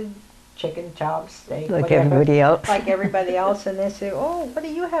menu with chicken, chops, steak, Like whatever, everybody else. like everybody else. And they say, oh, what are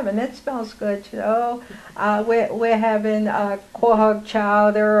you having? That smells good. She said, oh, we're having quahog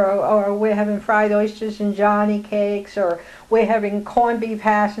chowder, or we're having fried oysters and Johnny cakes, or we're having corned beef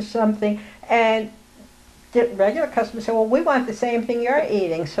hash or something. And the regular customers say, well, we want the same thing you're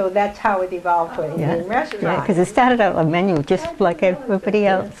eating. So that's how it evolved to an Indian restaurant. because it started out a menu just like everybody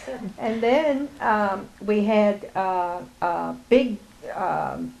else. And then we had big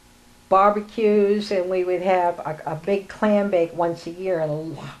barbecues, and we would have a big clam bake once a year,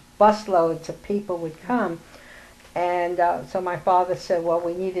 and busloads of people would come. And so my father said, well,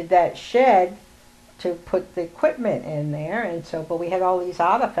 we needed that shed to put the equipment in there, and so, but we had all these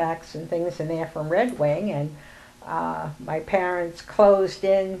artifacts and things in there from Red Wing, and my parents closed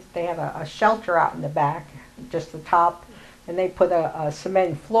in, they had a shelter out in the back, just the top, and they put a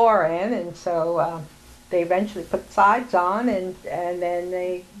cement floor in, and so they eventually put sides on, and then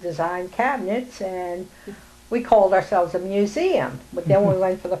they designed cabinets, and we called ourselves a museum. But then when we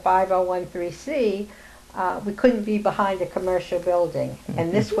went for the 5013C, we couldn't be behind a commercial building.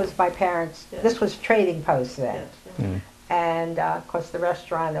 And this was my parents', this was Trading Post then. And of course the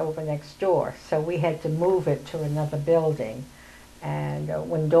restaurant over next door. So we had to move it to another building. And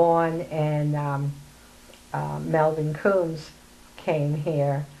when Dawn and Melvin Coombs came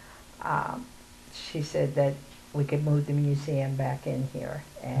here, she said that we could move the museum back in here,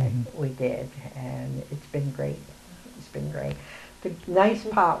 and we did, and it's been great. It's been great. The nice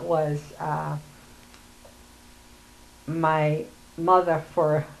part was my mother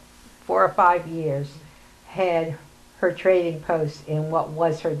for 4 or 5 years had her trading post in what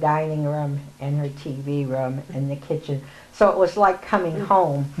was her dining room and her TV room and the kitchen. So it was like coming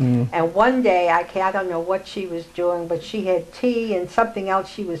home. And one day, I don't know what she was doing, but she had tea and something else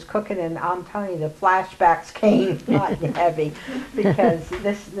she was cooking, and I'm telling you, the flashbacks came hot and heavy, because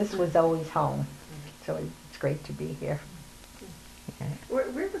this was always home. So it's great to be here. Where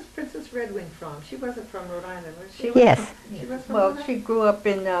was Princess Red Wing from? She wasn't from Rhode Island, was she? Yes. She was from Well, Rhode she Island? grew up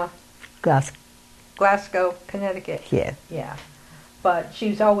in Glasgow, Connecticut. Yeah. Yeah. But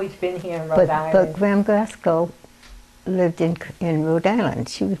she's always been here in Rhode But Island. Graham Glasgow lived in Rhode Island.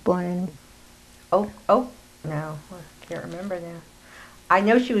 She was born in... Oh, no, I can't remember now. I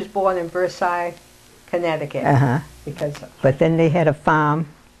know she was born in Versailles, Connecticut, because But then they had a farm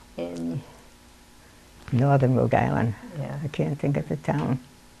in, northern Rhode Island. yeah, I can't think of the town.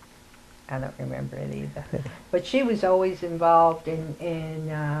 I don't remember it either. But she was always involved in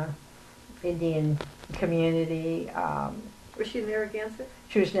Indian community. Was she in Narragansett?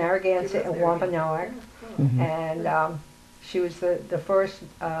 She was Narragansett and Wampanoag, and she was the first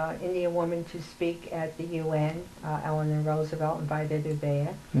Indian woman to speak at the UN. Eleanor Roosevelt invited her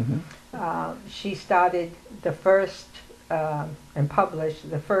there. She started the first and published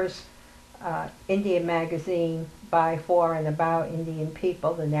the first Indian magazine by, for, and about Indian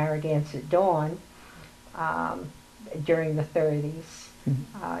people, the Narragansett Dawn, during the 30s.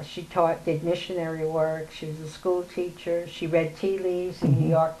 She did missionary work. She was a school teacher. She read tea leaves in New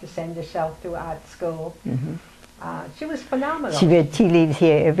York to send herself through art school. She was phenomenal. She read tea leaves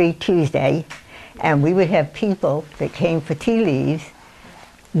here every Tuesday, and we would have people that came for tea leaves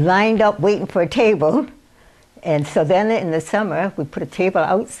lined up waiting for a table. And so then in the summer, we put a table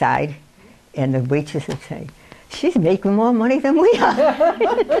outside, and the waitress would say, she's making more money than we are.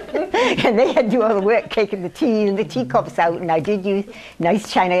 And they had to do all the work, taking the tea and the teacups out, and I did use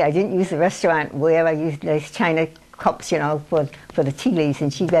nice china. I didn't use the restaurant where I used nice china cups, you know, for the tea leaves,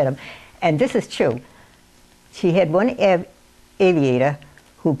 and she read them. And this is true. She had one aviator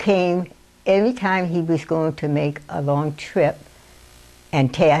who came every time he was going to make a long trip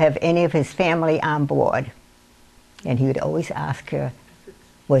and to have any of his family on board. And he would always ask her,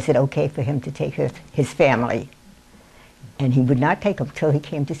 was it okay for him to take his family? And he would not take them till he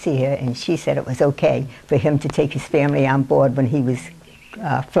came to see her, and she said it was okay for him to take his family on board when he was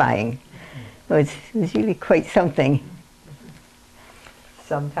flying. It was really quite something.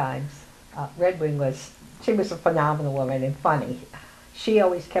 Sometimes. Red Wing she was a phenomenal woman and funny. She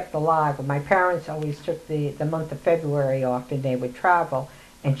always kept a log. My parents always took the month of February off, and they would travel,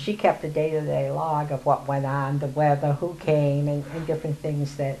 and she kept a day-to-day log of what went on, the weather, who came, and different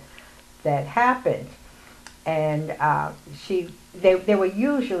things that happened. and they were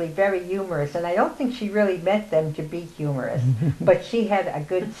usually very humorous, and I don't think she really meant them to be humorous, but she had a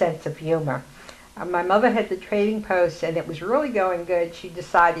good sense of humor. My mother had the trading post, and it was really going good. She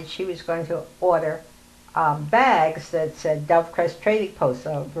decided she was going to order bags that said Dovecrest Trading Post,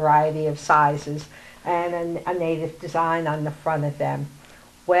 a variety of sizes, and a native design on the front of them.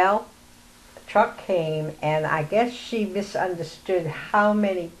 Well, the truck came, and I guess she misunderstood how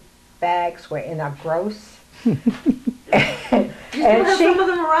many bags were in a gross. And some of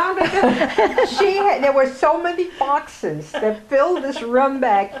them around, I guess? There were so many boxes that filled this room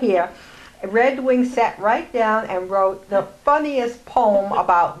back here. Red Wing sat right down and wrote the funniest poem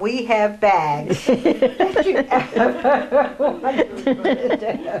about we have bags that you ever wanted to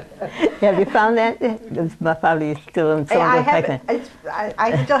do. Have you found that? My father is still in some of the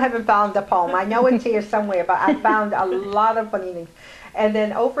I still haven't found the poem. I know it's here somewhere, but I found a lot of funny things. And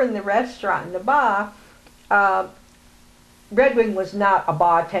then over in the restaurant, in the bar, Red Wing was not a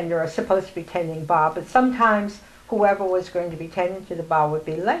bartender or supposed to be tending bar, but sometimes whoever was going to be tending to the bar would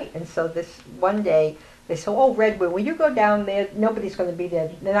be late. And so this one day, they said, oh, Red Wing, when you go down there, nobody's going to be there.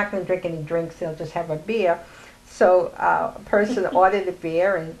 They're not going to drink any drinks. They'll just have a beer. So a person ordered a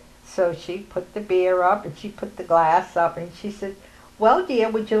beer, and so she put the beer up, and she put the glass up, and she said, well, dear,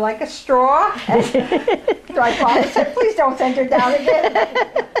 would you like a straw? And so my father said, please don't send her down again.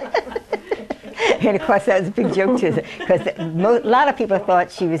 And of course, that was a big joke to her, because a lot of people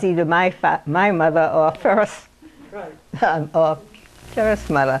thought she was either my mother or Ferris. Right. Or Ferris'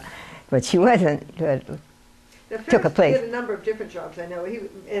 mother, but she wasn't. Took a place. He had a number of different jobs. I know. You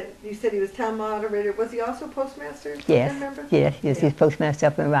said he was town moderator. Was he also postmaster? Yes. Yes. He was postmaster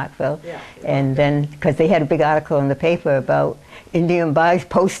up in Rockville. Yeah. And then, because they had a big article in the paper about Indian buys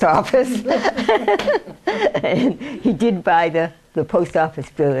post office, and he did buy the post office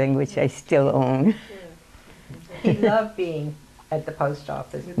building, which I still own. Yeah. He loved being at the post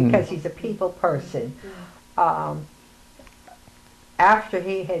office because he's a people person. After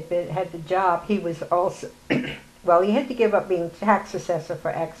he had the job, he was also, well, he had to give up being tax assessor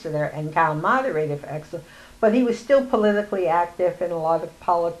for Exeter and town moderator for Exeter, but he was still politically active in a lot of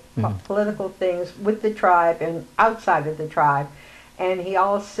political things with the tribe and outside of the tribe. And he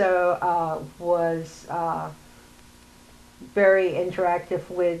also was very interactive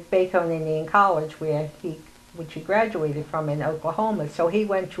with Bacone Indian College, which he graduated from in Oklahoma. So he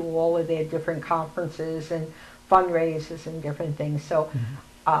went to all of their different conferences and fundraisers and different things. So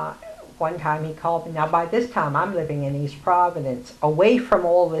one time he called me. Now by this time I'm living in East Providence, away from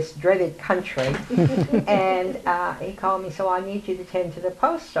all this dreaded country. And he called me, so I need you to tend to the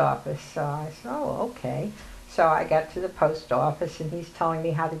post office. So I said, oh, okay. So I got to the post office, and he's telling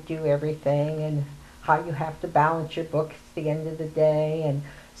me how to do everything and how you have to balance your books at the end of the day and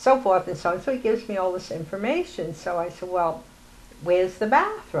so forth and so on. So he gives me all this information. So I said, well, where's the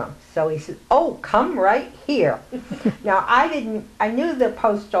bathroom? So he said, oh, come right here. Now, I knew the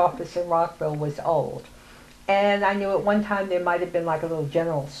post office in Rockville was old. And I knew at one time there might have been like a little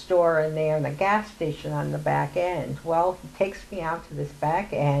general store in there and a gas station on the back end. Well, he takes me out to this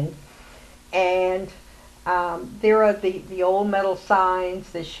back end, and there are the old metal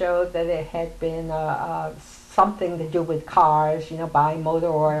signs that showed that it had been something to do with cars, you know, buying motor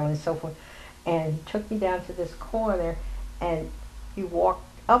oil and so forth. And he took me down to this corner, and he walked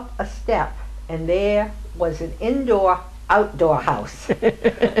up a step, and there was an outdoor house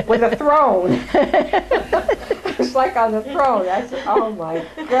with a throne. It was like on a throne. I said, oh my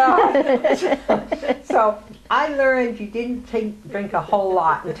God. So I learned you didn't drink a whole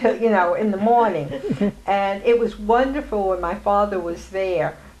lot until, you know, in the morning. And it was wonderful when my father was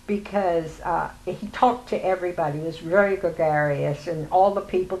there, because he talked to everybody. He was very gregarious, and all the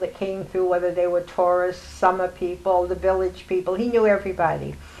people that came through, whether they were tourists, summer people, the village people, he knew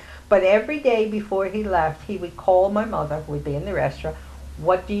everybody. But every day before he left, he would call my mother, who would be in the restaurant,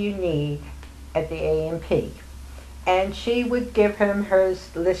 what do you need at the A&P? And she would give him her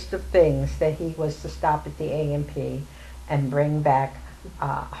list of things that he was to stop at the A&P and bring back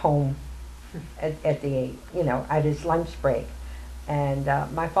home at the, you know, at his lunch break. And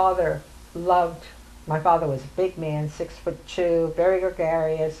my father was a big man, 6'2", very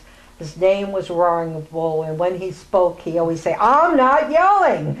gregarious. His name was Roaring Bull, and when he spoke, he always say, I'm not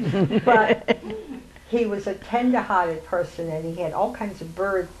yelling. But he was a tender-hearted person, and he had all kinds of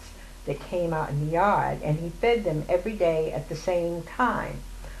birds that came out in the yard, and he fed them every day at the same time.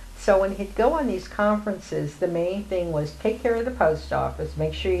 So when he'd go on these conferences, the main thing was take care of the post office,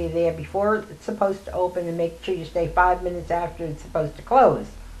 make sure you're there before it's supposed to open, and make sure you stay 5 minutes after it's supposed to close,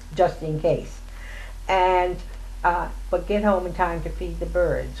 just in case. And but get home in time to feed the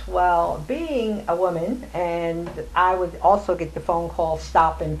birds. Well, being a woman, and I would also get the phone call,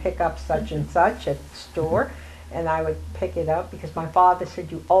 stop and pick up such and such at the store, and I would pick it up because my father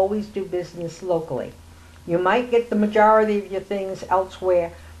said you always do business locally. You might get the majority of your things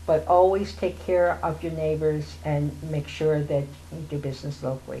elsewhere, but always take care of your neighbors and make sure that you do business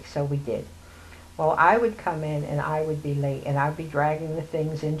locally. So we did. Well, I would come in and I would be late, and I'd be dragging the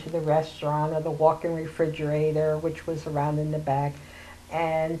things into the restaurant or the walk-in refrigerator, which was around in the back,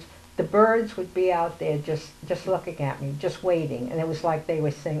 and the birds would be out there just looking at me, just waiting, and it was like they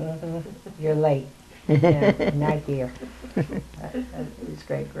were saying, "You're late, yeah, not here." It was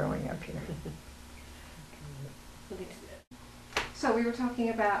great growing up here. So we were talking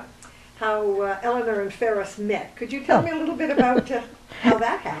about how Eleanor and Ferris met. Could you tell me a little bit about how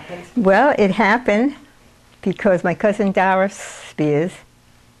that happened? Well, it happened because my cousin Doris Spears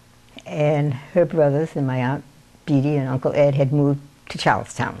and her brothers and my Aunt Beattie and Uncle Ed had moved to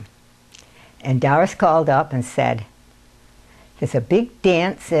Charlestown. And Doris called up and said, "There's a big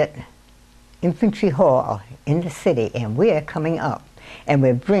dance at Infantry Hall in the city, and we're coming up. And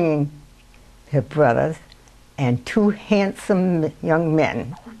we're bringing her brothers and two handsome young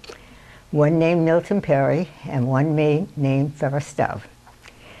men, one named Milton Perry and one named Ferris Dove."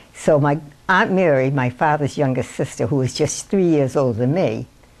 So my Aunt Mary, my father's youngest sister, who was just 3 years older than me,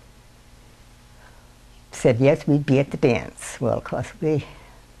 said yes, we'd be at the dance. Well, of course, we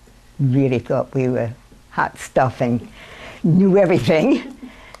really thought we were hot stuff and knew everything.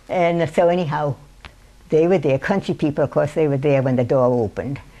 And so anyhow, they were there. Country people, of course, they were there when the door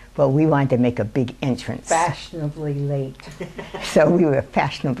opened. But we wanted to make a big entrance. Fashionably late. So we were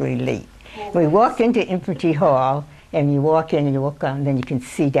fashionably late. We walked into Infantry Hall, and you walk in and you walk on, and then you can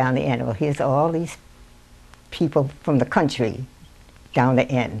see down the end. Well, here's all these people from the country down the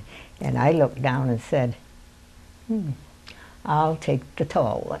end. And I looked down and said, I'll take the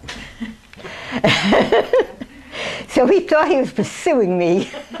tall one. So he thought he was pursuing me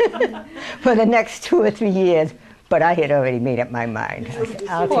for the next 2 or 3 years. But I had already made up my mind. I said,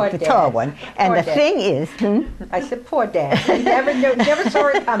 I'll take the tall one. And the thing is... I said, poor Dad. He never saw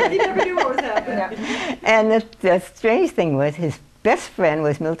it coming. He never knew what was happening. Yeah. And the strange thing was, his best friend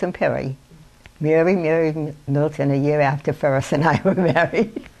was Milton Perry. Mary married Milton a year after Ferris and I were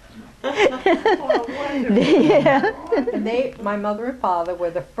married. Oh, wonderful. Yeah. And my mother and father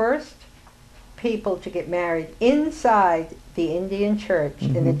were the first people to get married inside the Indian church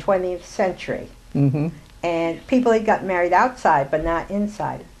in the 20th century. Mm-hmm. And people had gotten married outside, but not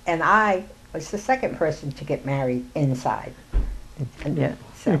inside. And I was the second person to get married inside. Yeah.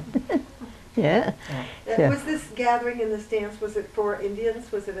 So, Yeah. Yeah. Was this gathering in this dance, was it for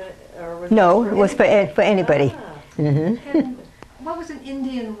Indians? Was it or was No, it it was for anybody. Ah. Mm-hmm. and what was an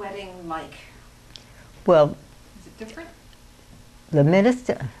Indian wedding like? Well, Is it different? the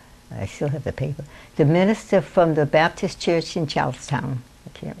minister, I still have the paper, the minister from the Baptist church in Charlestown, I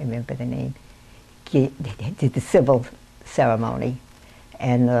can't remember the name, did the civil ceremony,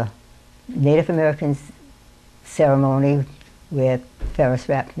 and the Native American ceremony where Ferris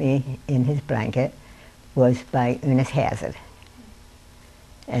wrapped me in his blanket was by Ernest Hazard.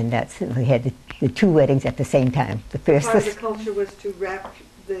 And we had the two weddings at the same time. The first, Part of the culture was to wrap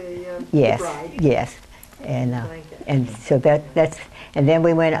the yes, bride. yes, and Blanket. so that's, and then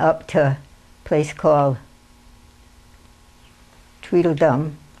we went up to a place called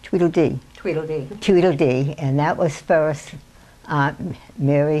Tweedledee, Tweedledee. and that was Ferris' Aunt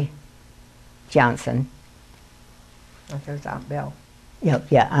Mary Johnson. That was Aunt Bill.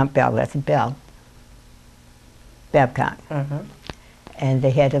 Yeah, Aunt Bell, that's Bell. Babcock. Mm-hmm. And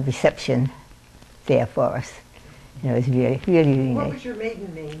they had a reception there for us. And it was really, really, really What nice. was your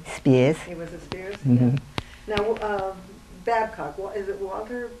maiden name? Spears. It was a Spears? Mhm. Yeah. Now, Babcock, is it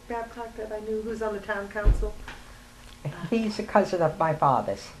Walter Babcock that I knew, who's on the town council? He's a cousin of my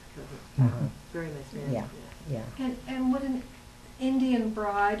father's. Very nice man. Yeah. Yeah. And would an Indian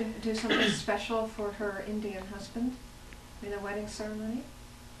bride do something special for her Indian husband in a wedding ceremony?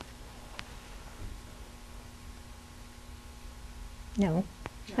 No,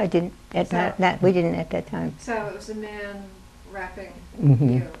 I didn't. We didn't at that time. So it was a man wrapping Mhm.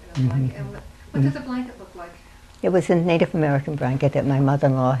 you in a blanket. And what did the blanket look like? It was a Native American blanket that my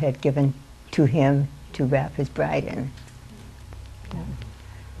mother-in-law had given to him to wrap his bride in. Oh,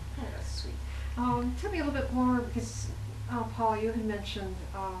 that's sweet. Tell me a little bit more, because Paul, you had mentioned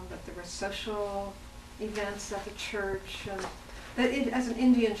that there were social events at the church, and that as an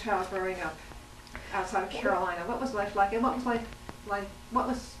Indian child growing up outside of Carolina, what was life like? And what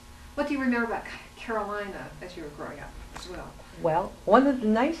was what do you remember about Carolina as you were growing up as well? Well, one of the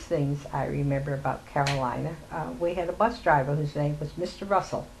nice things I remember about Carolina, we had a bus driver whose name was Mr.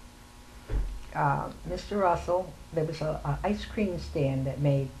 Russell. Mr. Russell, there was a ice cream stand that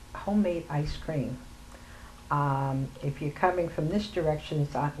made homemade ice cream. If you're coming from this direction,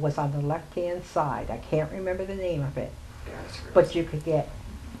 it was on the left-hand side. I can't remember the name of it, but you could get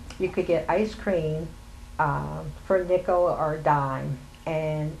ice cream for a nickel or a dime,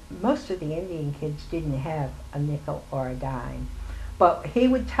 and most of the Indian kids didn't have a nickel or a dime. But he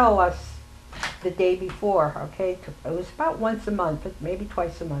would tell us the day before, okay, it was about once a month, but maybe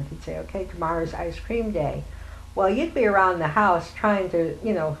twice a month. He'd say, okay, tomorrow's ice cream day. Well, you'd be around the house trying to,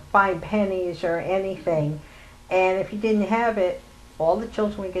 find pennies or anything, and if you didn't have it, all the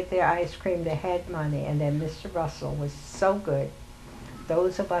children would get their ice cream. They had money, and then Mr. Russell was so good.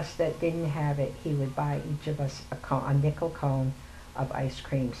 Those of us that didn't have it, he would buy each of us a nickel cone of ice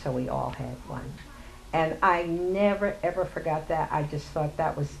cream, so we all had one. And I never, ever forgot that. I just thought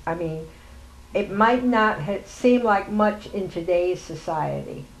that was, it might not seem like much in today's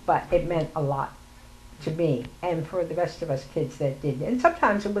society, but it meant a lot to me and for the rest of us kids that didn't. And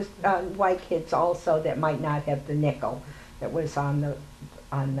sometimes it was white kids also that might not have the nickel that was on the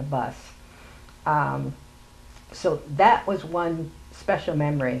bus. So that was one special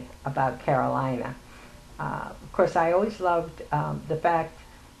memory about Carolina. Of course, I always loved the fact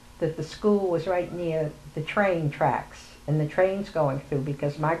that the school was right near the train tracks and the trains going through,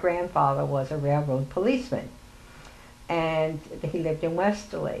 because my grandfather was a railroad policeman, and he lived in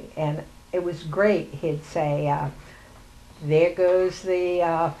Westerly, and it was great. He'd say, there goes the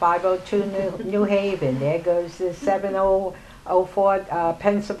 502 New Haven, there goes the 7004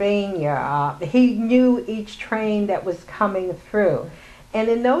 Pennsylvania. He knew each train that was coming through. And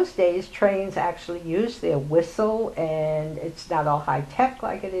in those days, trains actually used their whistle, and it's not all high-tech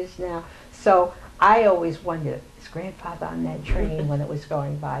like it is now. So I always wondered, is Grandfather on that train when it was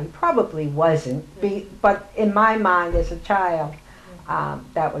going by? He probably wasn't, but in my mind as a child,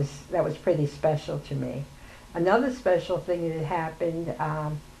 that was pretty special to me. Another special thing that happened,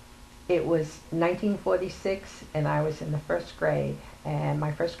 it was 1946, and I was in the first grade, and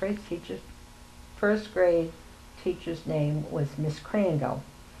my first grade teacher's name was Miss Crandall.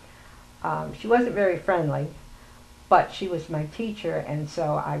 She wasn't very friendly, but she was my teacher, and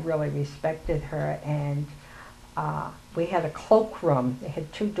so I really respected her. And we had a cloakroom. It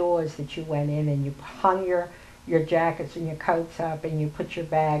had two doors that you went in, and you hung your jackets and your coats up, and you put your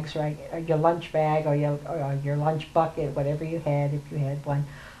bags right, or your lunch bag or your lunch bucket, whatever you had, if you had one,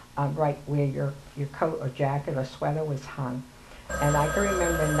 right where your coat or jacket or sweater was hung. And I can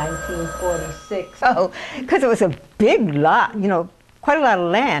remember in 1946. Oh, because it was a big lot, quite a lot of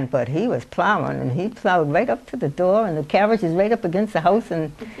land, but he was plowing, and he plowed right up to the door, and the carriage is right up against the house,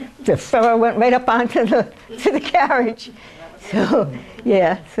 and the furrow went right up onto the carriage. So,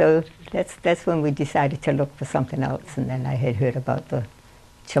 yeah, so that's when we decided to look for something else, and then I had heard about the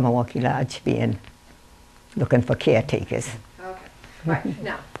Chimawaki Lodge looking for caretakers. Okay. Right.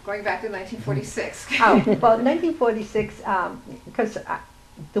 Now, going back to 1946. Oh, well, 1946, because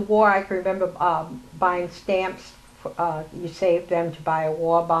the war, I can remember buying stamps. You saved them to buy a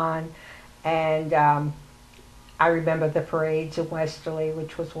war bond, and I remember the parades in Westerly,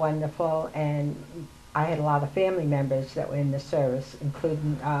 which was wonderful, and I had a lot of family members that were in the service,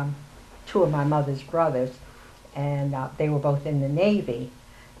 including two of my mother's brothers, and they were both in the Navy.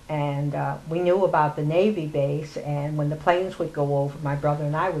 And we knew about the Navy base, and when the planes would go over, my brother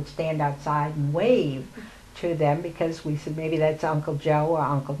and I would stand outside and wave to them, because we said maybe that's Uncle Joe or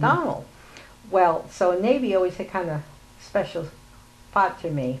Uncle Donald. Well, so Navy always had kind of special spot to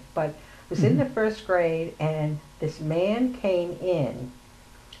me, but I was in the first grade, and this man came in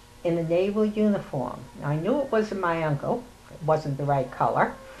a naval uniform. Now, I knew it wasn't my uncle. It wasn't the right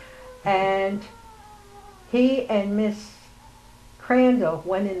color. And he and Miss Crandall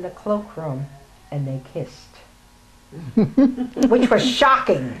went in the cloakroom, and they kissed, which was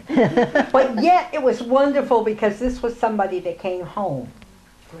shocking. But yet it was wonderful, because this was somebody that came home.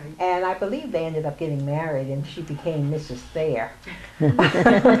 Right. And I believe they ended up getting married, and she became Mrs. Thayer.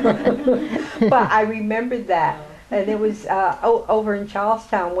 But I remembered that. And it was over in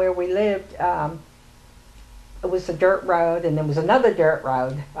Charlestown where we lived. It was a dirt road, and there was another dirt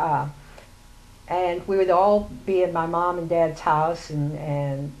road. And we would all be in my mom and dad's house,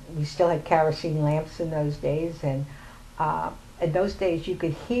 and we still had kerosene lamps in those days. And in those days, you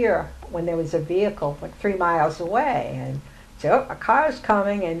could hear when there was a vehicle like 3 miles away. And so a car's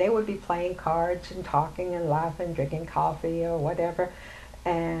coming, and they would be playing cards and talking and laughing, drinking coffee or whatever.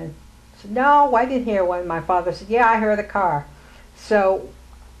 And I said, no, I didn't hear one. My father said, yeah, I heard a car. So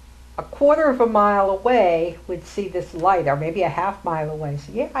a quarter of a mile away would see this light, or maybe a half mile away.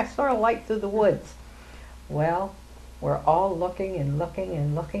 So yeah, I saw a light through the woods. Well, we're all looking and looking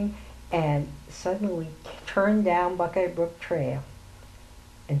and looking, and suddenly we turned down Buckeye Brook Trail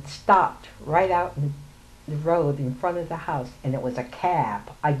and stopped right out in the road in front of the house, and it was a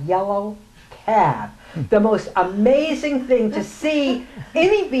cab, a yellow cab. The most amazing thing to see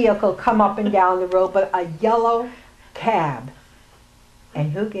any vehicle come up and down the road, but a yellow cab.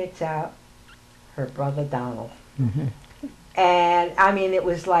 And who gets out? Her brother Donald. Mm-hmm. And I mean, it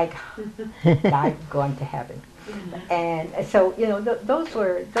was like I've gone to heaven. And so, you know, those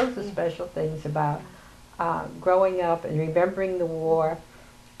were special things about growing up and remembering the war.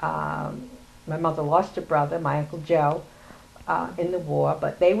 My mother lost a brother, my Uncle Joe, in the war,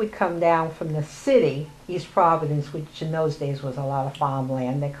 but they would come down from the city, East Providence, which in those days was a lot of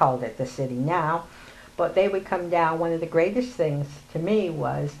farmland. They called it the city now. But they would come down. One of the greatest things to me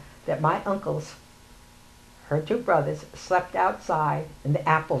was that my uncles, her two brothers, slept outside in the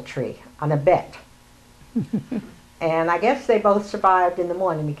apple tree on a bed. And I guess they both survived in the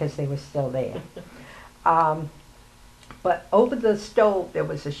morning because they were still there. But over the stove there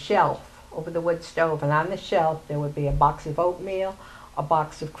was a shelf, over the wood stove, and on the shelf there would be a box of oatmeal, a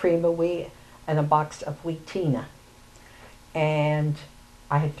box of cream of wheat, and a box of wheatina. And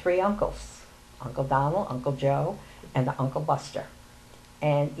I had three uncles, Uncle Donald, Uncle Joe, and Uncle Buster.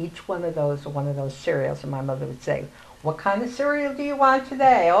 And each one of those were one of those cereals, and my mother would say, "What kind of cereal do you want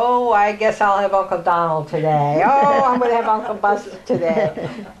today?" "Oh, I guess I'll have Uncle Donald today." "Oh, I'm going to have Uncle Buster today."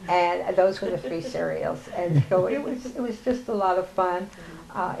 And those were the three cereals. And so it was just a lot of fun.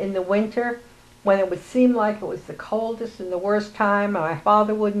 In the winter, when it would seem like it was the coldest and the worst time, my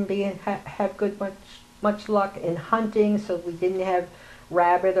father wouldn't have much luck in hunting, so we didn't have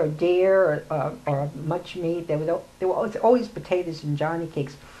rabbit or deer or much meat. There were always potatoes and johnny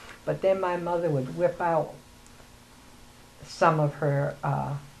cakes. But then my mother would whip out some of her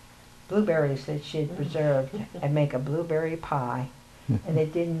blueberries that she had preserved and make a blueberry pie. And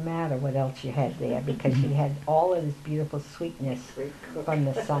it didn't matter what else you had there because she had all of this beautiful sweetness from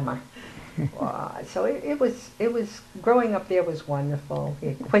the summer. So it was growing up there was wonderful. We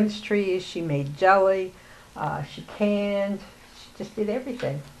had quince trees. She made jelly. She canned. She just did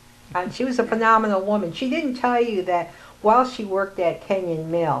everything. And she was a phenomenal woman. She didn't tell you that while she worked at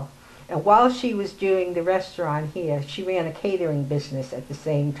Kenyon Mill, and while she was doing the restaurant here, she ran a catering business at the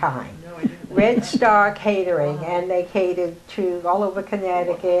same time. No, I didn't. Red Star Catering, and they catered to all over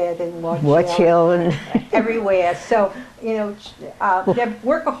Connecticut and Watch Hill and everywhere. So, you know, they're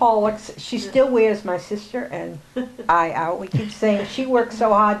workaholics. She still wears my sister and I out. We keep saying she works so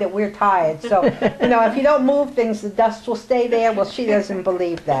hard that we're tired. So, you know, if you don't move things, the dust will stay there. Well, she doesn't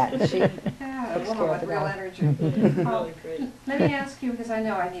believe that. She Yeah, a takes woman care of with it real all. energy. Really great. Let me ask you, because I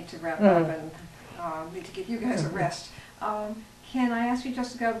know I need to wrap up and need to give you guys a rest. Can I ask you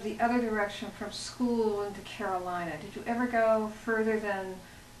just to go the other direction from school into Carolina? Did you ever go further than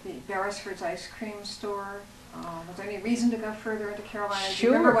the Beresford's ice cream store? Was there any reason to go further into Carolina? Do you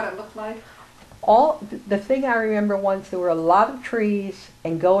remember Sure. what it looked like? The thing I remember once, there were a lot of trees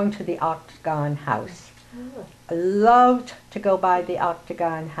and going to the Octagon House. I loved to go by the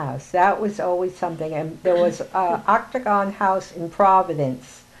Octagon House. That was always something. And there was Octagon House in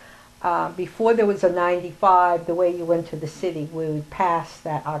Providence. Before there was a 95, the way you went to the city, we would pass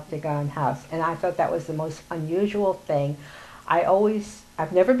that Octagon House. And I thought that was the most unusual thing.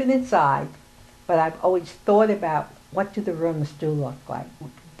 I've never been inside, but I've always thought about what do the rooms do look like?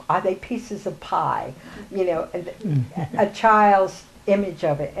 Are they pieces of pie? You know, a child's image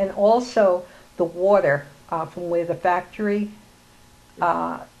of it. And also the water from where the factory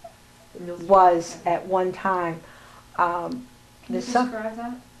was at one time. Can you describe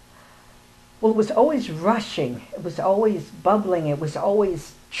that? Well, it was always rushing. It was always bubbling. It was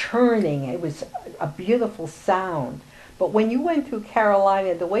always churning. It was a beautiful sound. But when you went through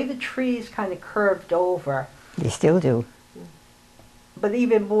Carolina, the way the trees kind of curved over, they still do. but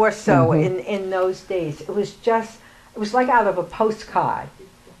even more so in those days, it was like out of a postcard.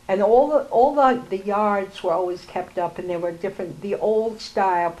 And all the yards were always kept up, and there were the old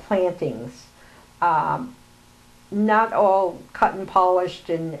style plantings, not all cut and polished,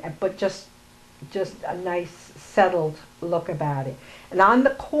 but just a nice settled look about it. And on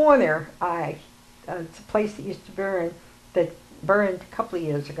the corner, it's a place that used to that burned a couple of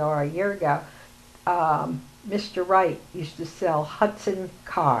years ago or a year ago. Mr. Wright used to sell Hudson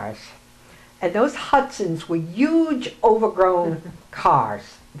cars. And those Hudsons were huge, overgrown cars.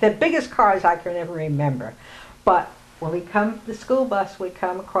 The biggest cars I can ever remember. But when the school bus would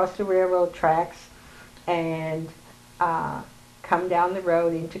come across the railroad tracks and come come down the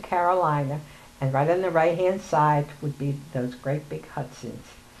road into Carolina, and right on the right-hand side would be those great big Hudsons.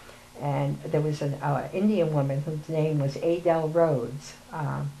 And there was an Indian woman whose name was Adele Rhodes,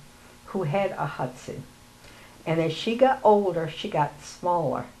 who had a Hudson. And as she got older, she got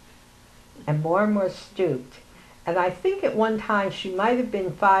smaller and more stooped. And I think at one time she might have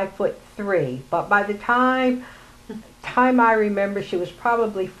been 5'3", but by the time I remember, she was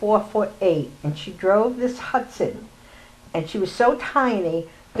probably 4'8", and she drove this Hudson, and she was so tiny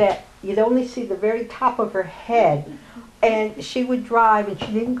that you'd only see the very top of her head. And she would drive, and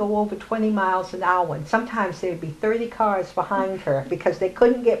she didn't go over 20 miles an hour. And sometimes there would be 30 cars behind her because they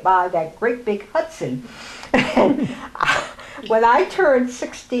couldn't get by that great big Hudson. And when I turned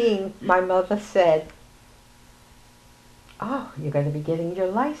 16, my mother said, "Oh, you're going to be getting your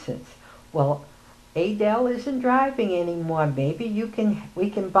license. Well, Adele isn't driving anymore. Maybe we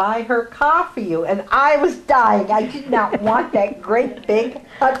can buy her car for you." And I was dying. I did not want that great big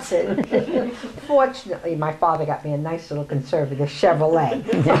Hudson. Fortunately, my father got me a nice little conservative Chevrolet.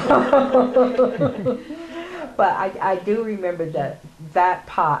 But I do remember that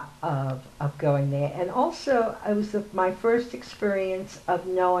part of going there. And also, it was my first experience of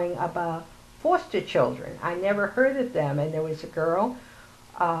knowing about foster children. I never heard of them. And there was a girl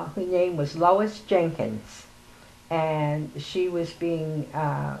whose name was Lois Jennings, and she was being,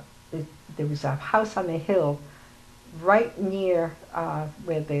 there was a house on the hill right near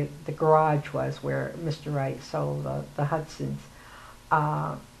where the garage was, where Mr. Wright sold the Hudsons.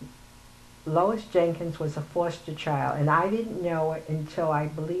 Lois Jennings was a foster child, and I didn't know it until I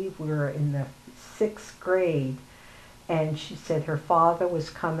believe we were in the 6th grade. And she said her father was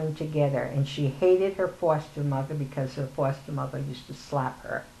coming to get her, and she hated her foster mother because her foster mother used to slap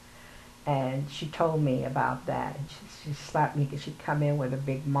her. And she told me about that. And she slapped me because she'd come in with a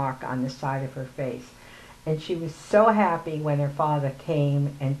big mark on the side of her face. And she was so happy when her father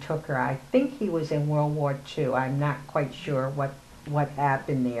came and took her. I think he was in World War II. I'm not quite sure what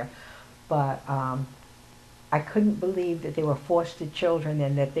happened there. But I couldn't believe that they were foster children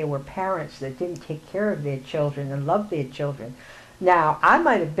and that there were parents that didn't take care of their children and love their children. Now, I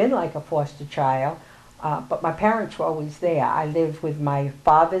might have been like a foster child, but my parents were always there. I lived with my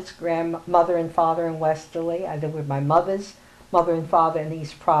father's grandmother and father in Westerly. I lived with my mother's mother and father in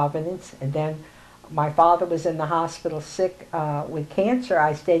East Providence. And then my father was in the hospital sick with cancer.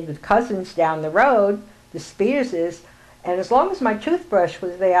 I stayed with cousins down the road, the Spearses. And as long as my toothbrush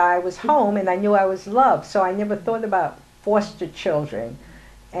was there, I was home, and I knew I was loved. So I never thought about foster children.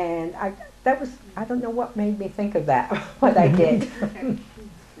 And I don't know what made me think of that, but I did.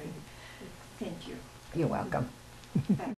 Thank you. You're welcome.